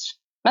most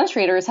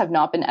menstruators have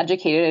not been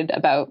educated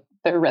about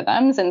their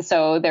rhythms. And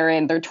so they're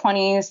in their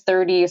 20s,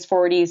 30s,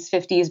 40s,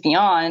 50s,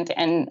 beyond,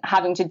 and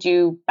having to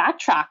do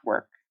backtrack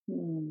work.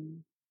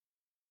 And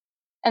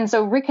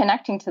so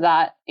reconnecting to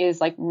that is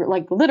like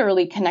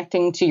literally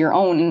connecting to your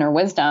own inner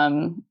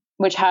wisdom,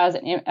 which has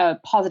a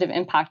positive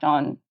impact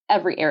on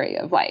every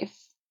area of life.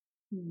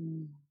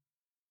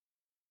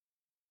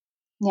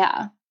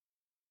 Yeah.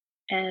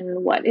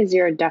 And what is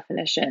your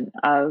definition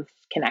of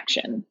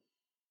connection?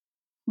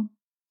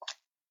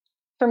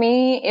 For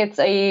me, it's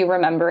a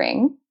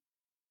remembering.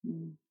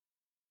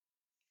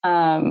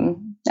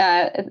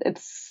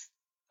 It's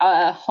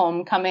a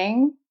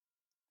homecoming.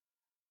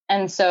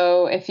 And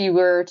so if you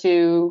were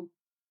to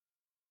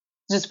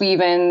just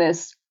weave in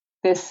this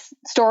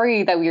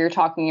story that we were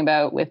talking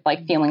about with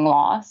like feeling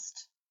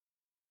lost,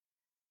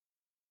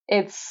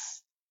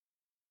 it's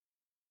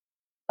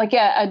like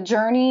a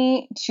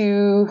journey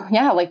to,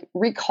 like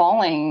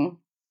recalling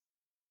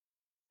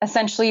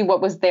essentially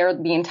what was there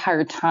the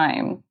entire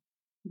time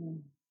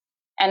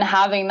and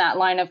having that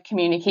line of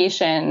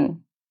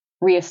communication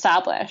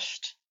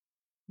reestablished.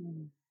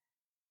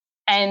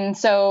 And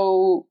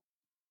so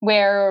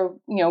where,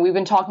 we've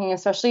been talking,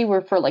 especially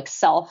we're for like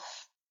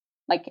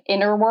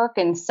inner work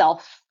and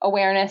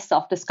self-awareness,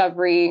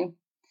 self-discovery.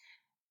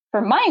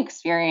 For my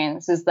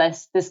experience is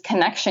this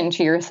connection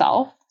to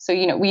yourself. So,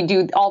 we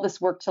do all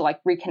this work to like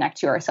reconnect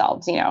to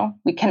ourselves,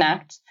 we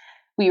connect,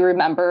 we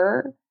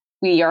remember,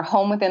 we are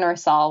home within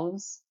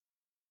ourselves.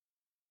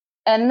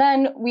 And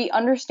then we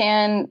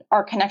understand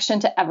our connection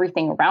to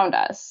everything around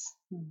us.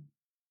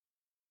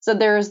 So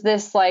there's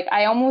this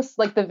I almost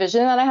like the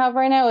vision that I have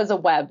right now is a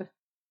web.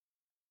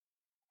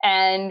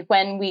 And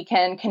when we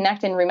can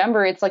connect and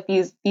remember, it's like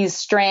these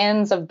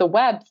strands of the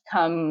web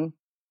become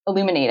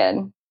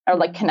illuminated or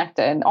like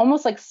connected,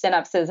 almost like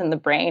synapses in the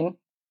brain.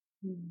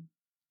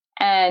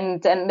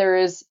 And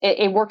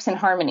it works in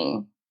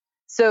harmony.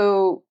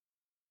 So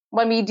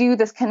when we do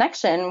this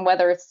connection,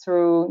 whether it's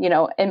through,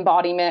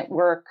 embodiment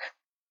work,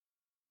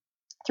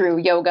 through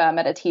yoga,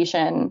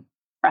 meditation,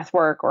 breath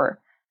work,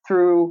 or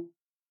through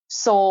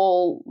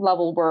soul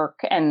level work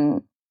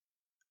and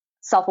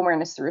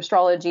self-awareness through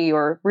astrology,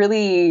 or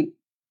really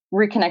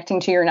reconnecting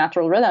to your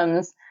natural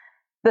rhythms,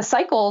 the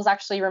cycles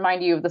actually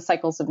remind you of the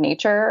cycles of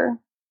nature.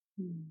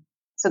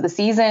 So the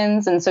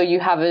seasons, and so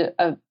you have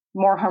a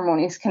more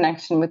harmonious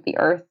connection with the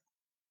earth.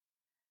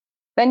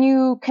 Then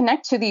you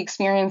connect to the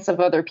experience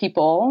of other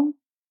people.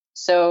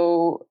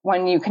 So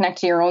when you connect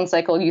to your own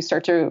cycle, you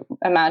start to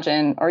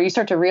imagine, or you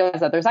start to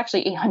realize that there's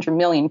actually 800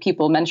 million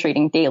people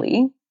menstruating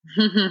daily,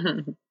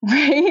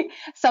 right?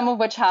 Some of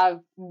which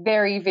have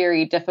very,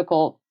 very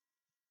difficult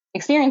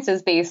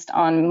experiences based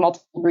on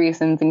multiple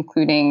reasons,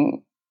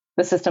 including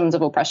the systems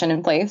of oppression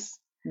in place.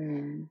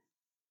 And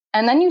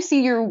then you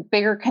see your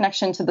bigger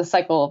connection to the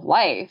cycle of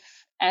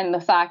life and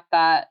the fact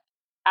that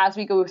as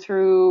we go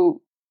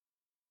through,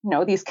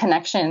 these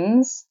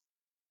connections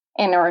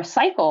in our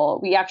cycle,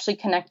 we actually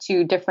connect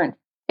to different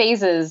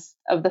phases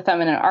of the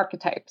feminine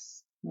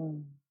archetypes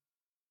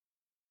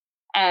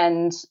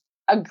and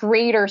a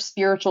greater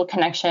spiritual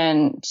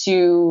connection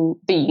to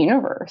the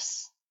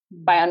universe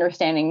by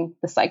understanding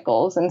the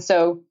cycles. And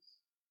so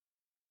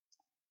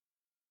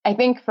I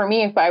think for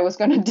me, if I was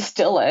going to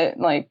distill it,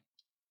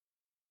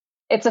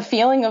 it's a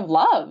feeling of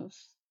love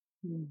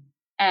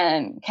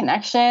and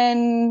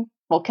connection.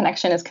 Well,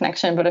 connection is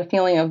connection, but a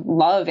feeling of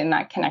love in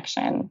that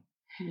connection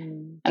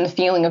and the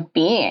feeling of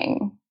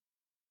being.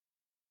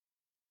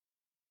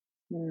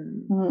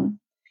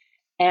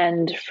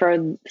 And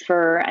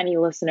for any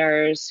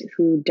listeners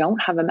who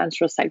don't have a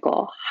menstrual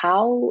cycle,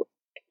 how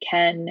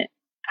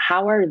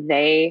are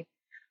they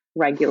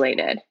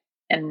regulated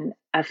and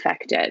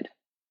affected?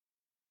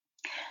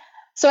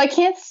 So I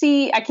can't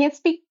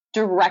speak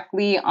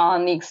directly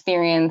on the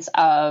experience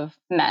of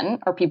men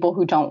or people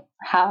who don't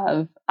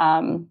have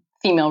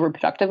female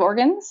reproductive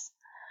organs.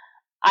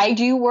 I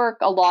do work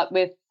a lot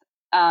with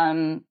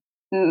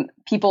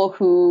people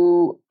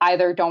who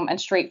either don't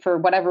menstruate for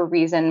whatever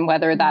reason,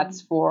 whether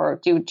that's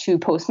due to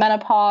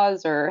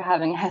postmenopause or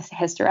having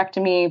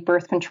hysterectomy,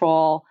 birth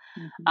control.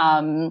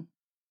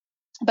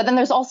 But then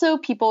there's also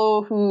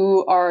people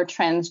who are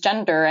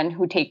transgender and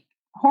who take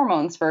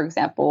hormones, for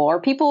example, or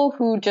people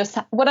who just,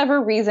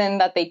 whatever reason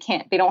that they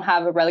don't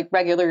have a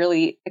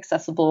regularly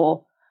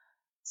accessible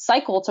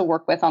cycle to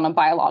work with on a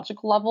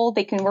biological level,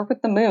 they can work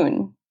with the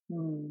moon.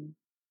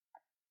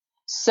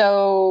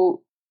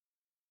 So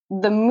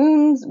the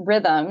moon's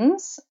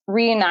rhythms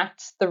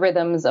reenact the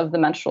rhythms of the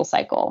menstrual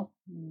cycle.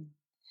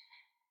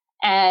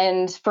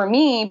 And for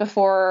me,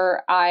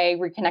 before I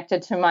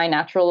reconnected to my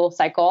natural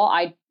cycle,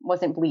 I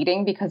wasn't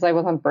bleeding because I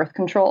was on birth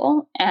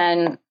control.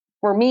 And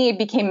for me, it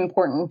became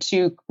important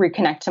to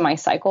reconnect to my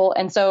cycle.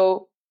 And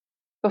so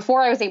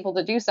before I was able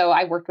to do so,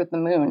 I worked with the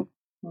moon.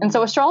 And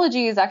so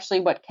astrology is actually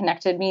what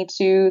connected me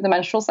to the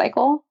menstrual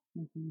cycle.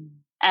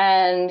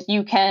 And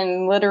you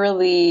can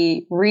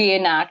literally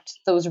reenact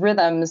those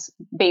rhythms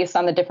based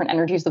on the different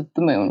energies of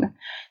the moon.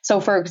 So,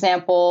 for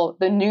example,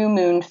 the new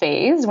moon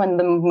phase, when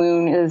the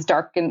moon is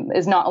dark and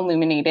is not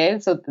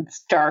illuminated, so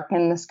it's dark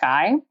in the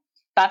sky,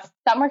 that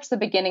marks the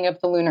beginning of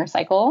the lunar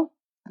cycle.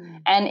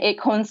 And it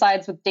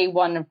coincides with day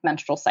one of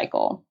menstrual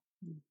cycle,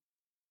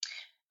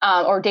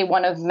 or day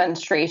one of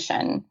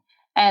menstruation.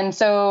 And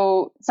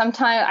so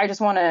sometimes I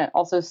just want to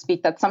also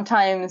speak that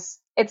sometimes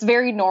it's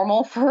very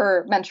normal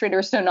for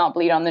menstruators to not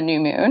bleed on the new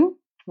moon,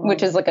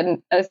 which is like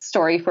a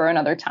story for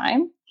another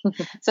time.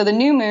 So the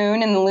new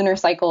moon in the lunar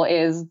cycle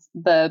is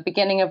the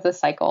beginning of the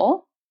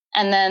cycle.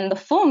 And then the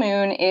full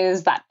moon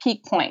is that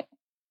peak point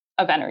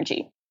of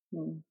energy.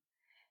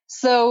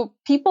 So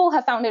people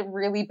have found it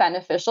really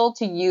beneficial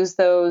to use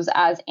those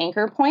as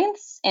anchor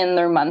points in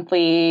their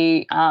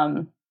monthly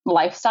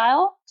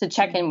lifestyle to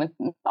check in with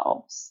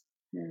themselves.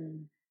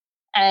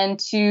 And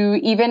to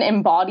even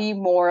embody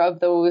more of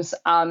those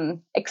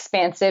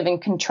expansive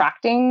and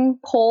contracting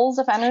poles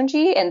of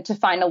energy, and to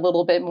find a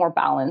little bit more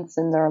balance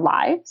in their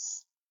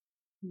lives.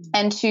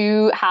 And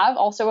to have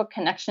also a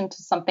connection to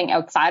something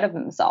outside of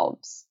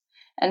themselves,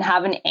 and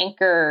have an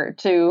anchor,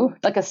 to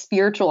like a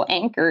spiritual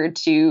anchor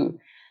to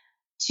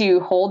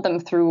hold them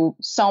through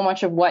so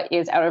much of what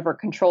is out of our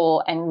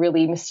control and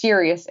really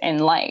mysterious in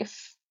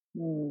life.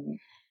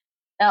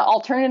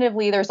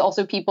 Alternatively, there's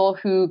also people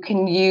who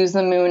can use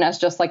the moon as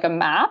just like a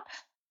map,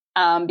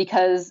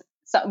 because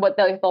what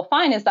they'll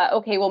find is that,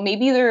 okay, well,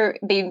 maybe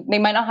they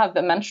might not have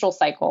the menstrual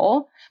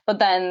cycle, but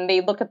then they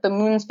look at the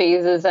moon's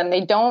phases and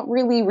they don't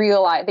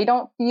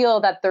feel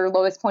that their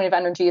lowest point of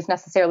energy is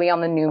necessarily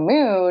on the new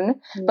moon,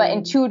 but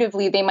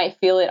intuitively they might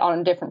feel it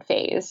on a different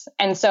phase.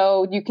 And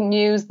so you can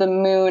use the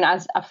moon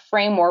as a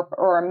framework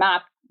or a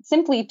map,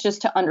 simply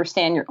just to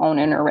understand your own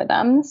inner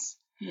rhythms.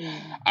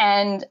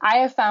 And I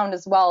have found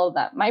as well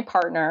that my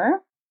partner,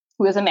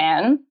 who is a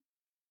man,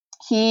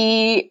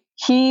 he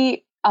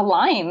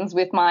aligns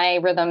with my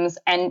rhythms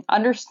and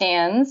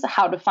understands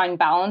how to find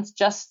balance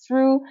just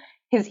through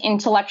his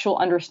intellectual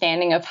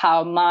understanding of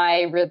how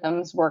my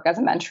rhythms work as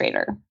a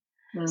menstruator.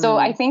 So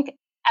I think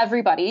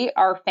everybody,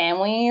 our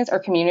families, our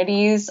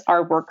communities,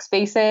 our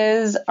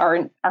workspaces,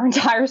 our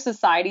entire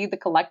society, the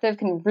collective,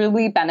 can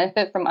really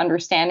benefit from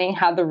understanding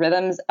how the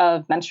rhythms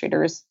of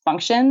menstruators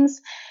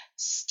functions,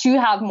 to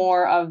have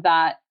more of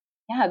that,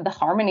 the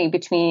harmony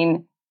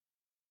between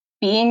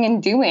being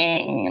and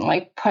doing,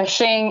 like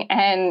pushing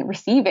and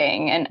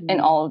receiving, and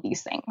all of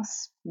these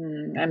things.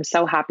 I'm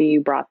so happy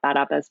you brought that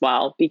up as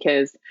well,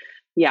 because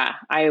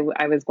I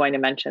was going to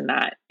mention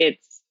that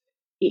it's,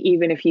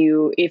 even if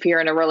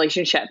you're in a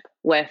relationship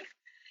with,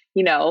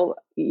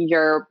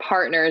 your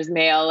partner's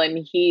male and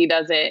he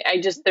doesn't,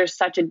 there's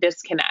such a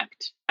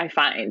disconnect. I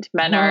find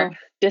men are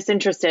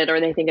disinterested, or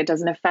they think it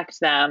doesn't affect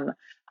them.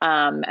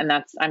 And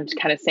I'm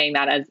kind of saying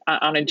that as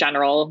on a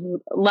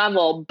general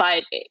level,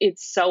 but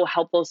it's so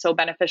helpful, so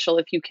beneficial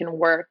if you can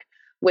work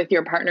with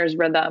your partner's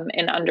rhythm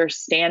and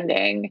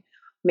understanding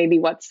maybe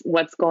what's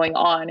going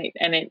on,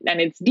 and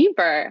it's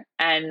deeper.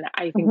 And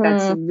I think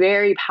that's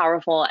very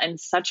powerful, and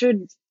such a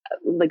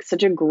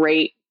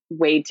great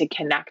way to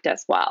connect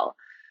as well.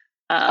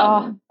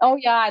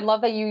 I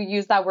love that you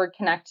use that word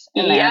connect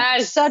in there.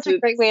 Yes, such a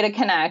great way to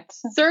connect.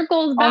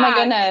 Circles back. Oh my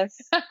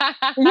goodness.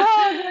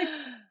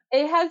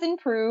 It has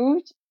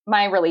improved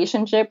my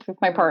relationship with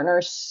my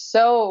partner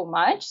so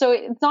much. So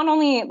it's not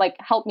only like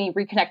helped me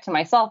reconnect to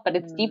myself, but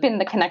it's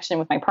deepened the connection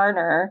with my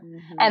partner.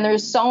 And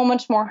there's so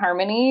much more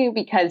harmony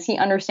because he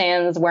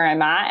understands where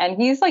I'm at, and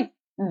he's like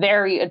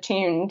very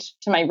attuned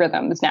to my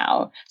rhythms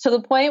now, to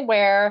the point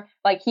where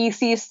like he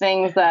sees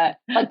things that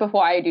like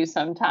before I do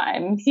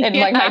sometimes, and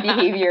like my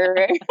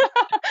behavior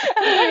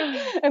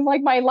and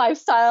like my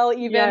lifestyle,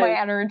 even my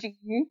energy.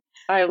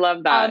 I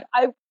love that.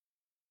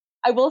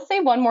 I will say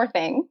one more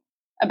thing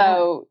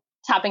about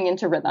tapping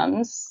into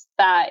rhythms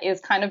that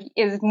is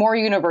more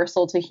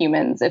universal to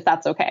humans, if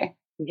that's okay.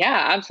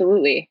 Yeah,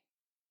 absolutely.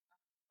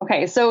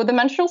 Okay, so the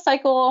menstrual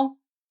cycle,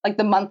 like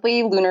the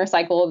monthly lunar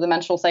cycle of the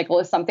menstrual cycle,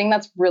 is something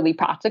that's really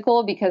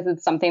practical because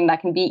it's something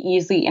that can be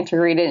easily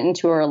integrated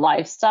into our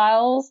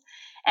lifestyles.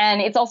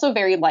 And it's also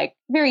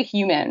very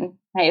human,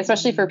 right?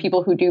 Especially for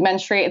people who do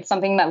menstruate. It's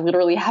something that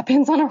literally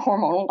happens on a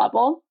hormonal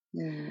level.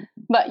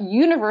 But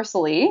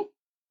universally,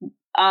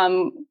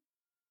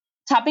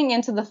 tapping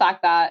into the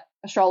fact that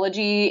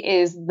astrology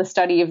is the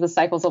study of the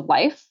cycles of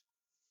life,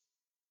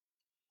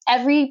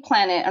 every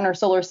planet in our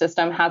solar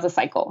system has a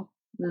cycle.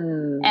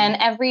 And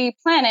every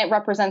planet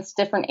represents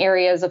different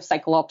areas of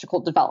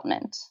psychological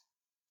development.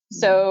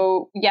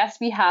 So, yes,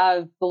 we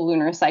have the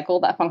lunar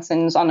cycle that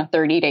functions on a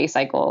 30-day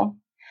cycle.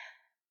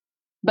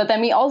 But then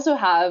we also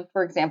have,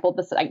 for example,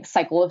 the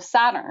cycle of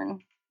Saturn,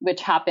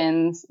 which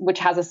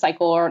has a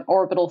cycle or an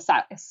orbital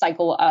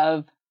cycle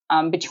of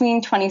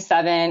between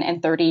 27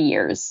 and 30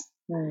 years.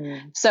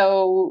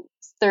 So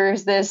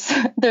there's this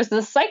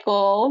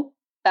cycle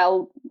that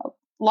a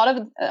lot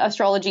of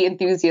astrology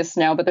enthusiasts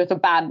know, but there's a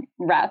bad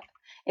rep.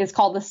 It's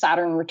called the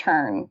Saturn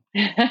return.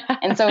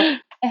 And so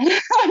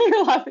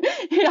you're laughing.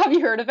 Have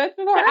you heard of it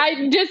before?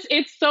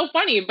 It's so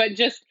funny, but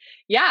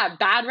yeah,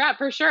 bad rap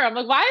for sure. I'm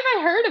like, why have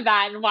I heard of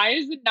that? And why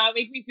does it not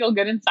make me feel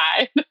good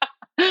inside?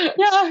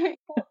 Yeah.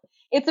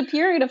 It's a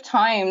period of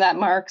time that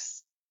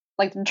marks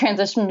like the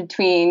transition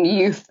between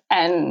youth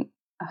and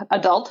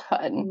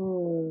adulthood.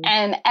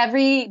 And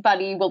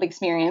everybody will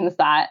experience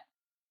that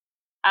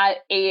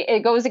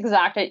it goes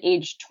exact at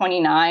age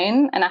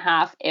 29 and a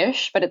half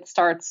ish, but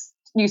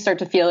you start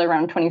to feel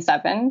around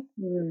 27.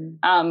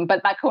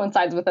 But that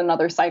coincides with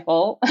another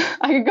cycle.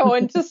 I could go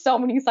into so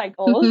many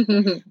cycles,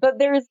 but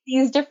there's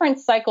these different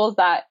cycles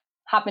that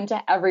happen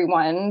to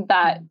everyone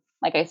that,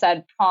 like I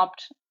said,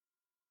 prompt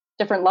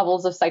different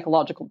levels of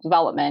psychological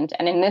development.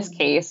 And in this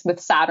case, with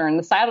Saturn,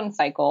 the Saturn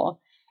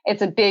cycle,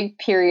 it's a big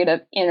period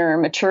of inner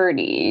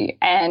maturity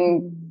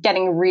and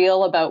getting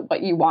real about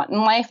what you want in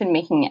life and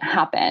making it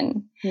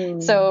happen.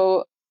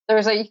 So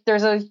there's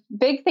a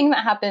big thing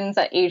that happens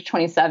at age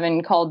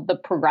 27 called the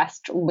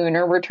progressed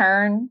lunar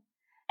return.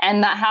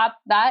 And that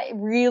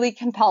really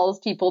compels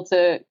people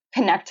to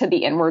connect to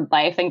the inward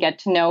life and get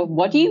to know,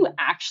 what do you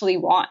actually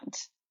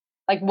want?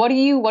 Like, what are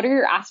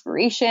your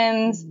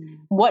aspirations?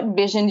 What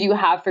vision do you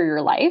have for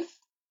your life?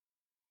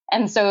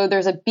 And so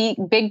there's a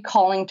big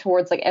calling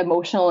towards like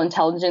emotional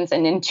intelligence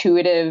and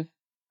intuitive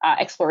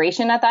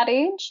exploration at that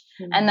age.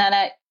 And then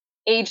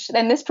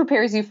and this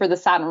prepares you for the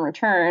Saturn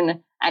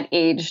return at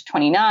age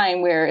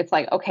 29, where it's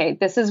like, okay,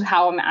 this is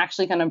how I'm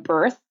actually going to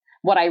birth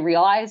what I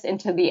realize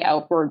into the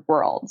outward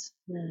world.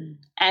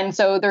 And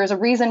so there's a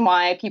reason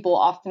why people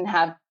often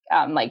have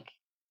like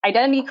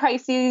identity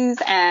crises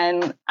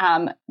and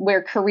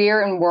where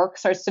career and work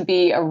starts to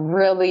be a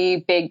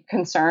really big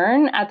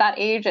concern at that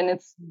age. And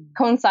it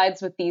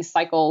coincides with these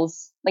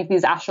cycles, like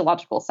these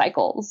astrological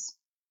cycles.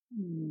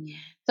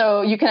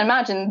 So you can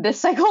imagine this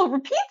cycle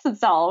repeats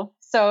itself.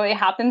 So it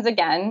happens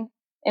again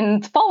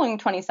in the following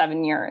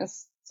 27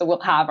 years. So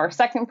we'll have our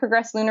second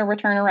progressed lunar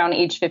return around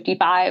age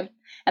 55.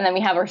 And then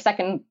we have our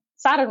second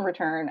Saturn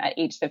return at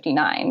age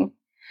 59.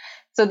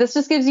 So this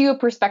just gives you a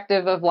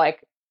perspective of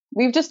like,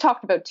 we've just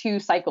talked about 2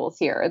 cycles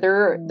here.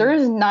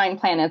 There's 9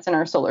 planets in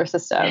our solar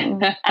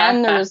system,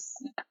 and there's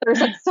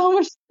like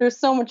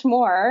so much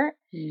more.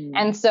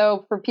 And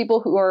so for people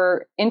who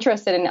are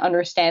interested in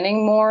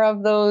understanding more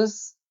of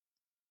those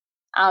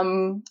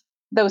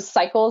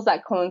cycles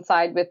that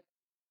coincide with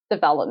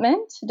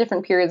development,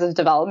 different periods of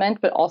development,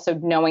 but also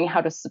knowing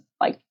how to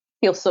like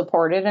feel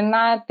supported in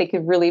that, they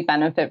could really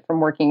benefit from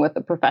working with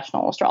a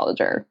professional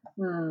astrologer.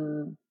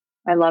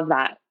 I love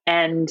that.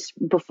 And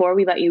before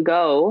we let you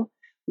go,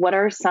 what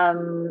are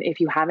some, if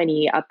you have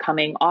any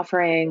upcoming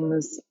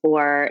offerings,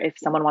 or if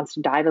someone wants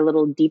to dive a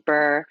little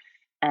deeper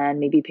and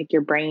maybe pick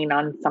your brain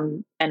on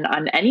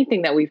on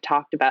anything that we've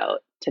talked about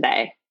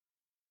today?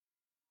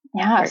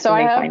 Yeah, so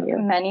I have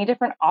many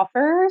different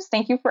offers.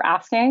 Thank you for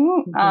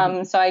asking.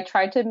 So I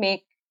tried to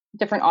make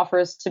different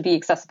offers to be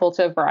accessible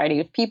to a variety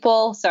of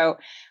people. So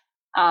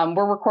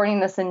we're recording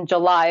this in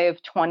July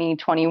of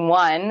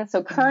 2021.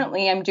 So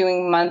currently I'm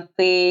doing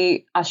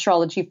monthly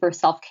astrology for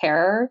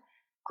self-care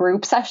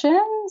group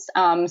sessions.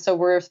 So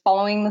we're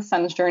following the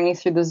sun's journey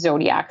through the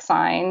zodiac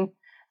signs.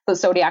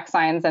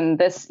 And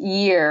this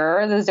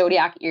year, the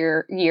zodiac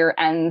year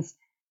ends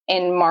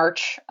in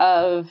March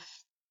of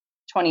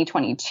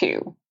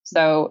 2022.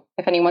 So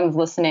if anyone's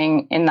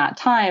listening in that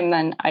time,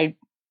 then I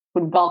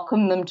would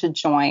welcome them to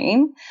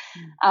join.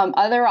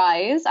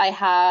 Otherwise, I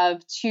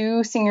have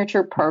 2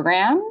 signature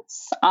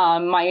programs.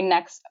 My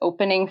next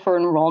opening for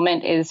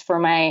enrollment is for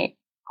my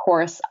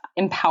course,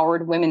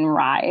 Empowered Women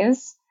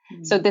Rise.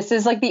 So this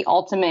is like the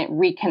ultimate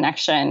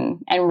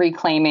reconnection and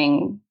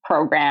reclaiming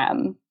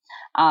program,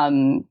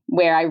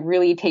 where I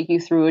really take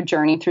you through a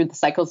journey through the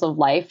cycles of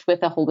life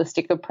with a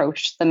holistic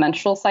approach to the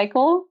menstrual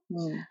cycle.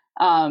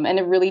 And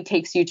it really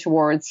takes you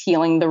towards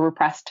healing the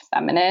repressed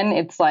feminine.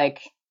 It's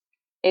like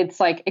it's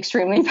like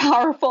extremely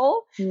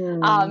powerful.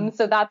 Mm.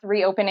 So that's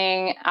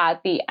reopening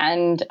at the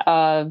end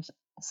of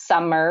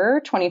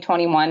summer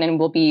 2021, and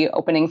we'll be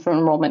opening for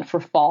enrollment for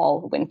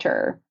fall,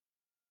 winter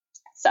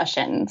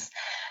sessions.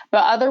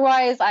 But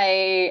otherwise,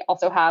 I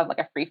also have like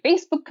a free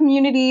Facebook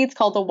community. It's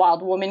called the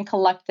Wild Woman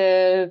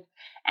Collective.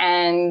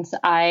 And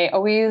I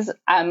always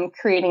am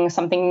creating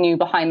something new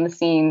behind the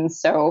scenes.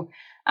 So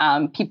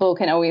people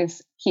can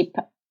always keep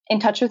in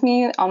touch with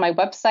me on my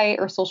website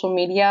or social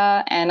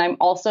media. And I'm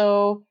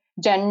also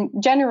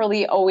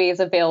generally always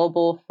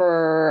available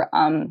for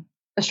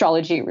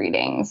astrology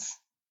readings.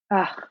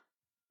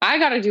 I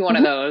got to do one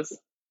of those.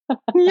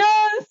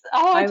 Yes.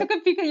 Oh, I took a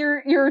peek at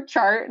your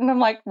chart and I'm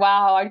like,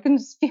 wow, I can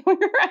just feel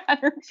your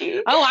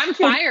energy. Oh, I'm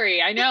fiery.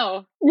 I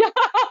know. Yeah.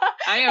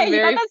 I am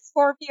You got that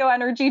Scorpio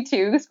energy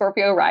too,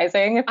 Scorpio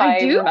rising, if I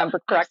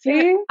remember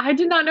correctly. I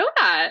did not know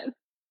that.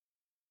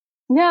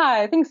 Yeah,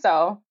 I think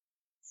so.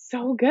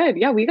 So good.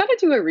 Yeah, we got to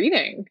do a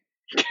reading.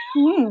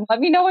 Let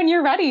me know when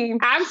you're ready.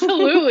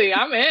 Absolutely.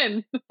 I'm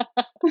in.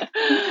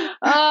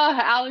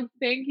 Alex,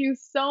 thank you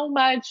so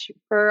much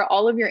for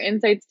all of your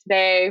insights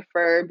today,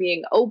 for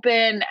being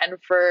open and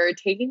for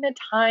taking the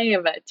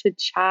time to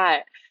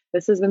chat.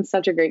 This has been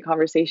such a great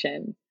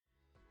conversation.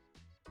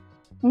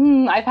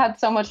 I've had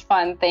so much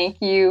fun.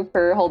 Thank you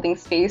for holding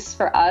space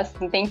for us.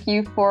 And thank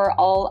you for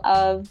all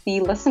of the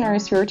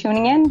listeners who are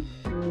tuning in.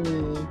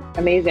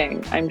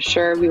 Amazing. I'm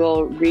sure we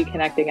will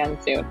reconnect again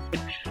soon.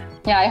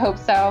 Yeah, I hope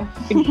so.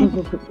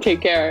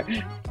 Take care.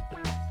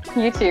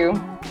 You too.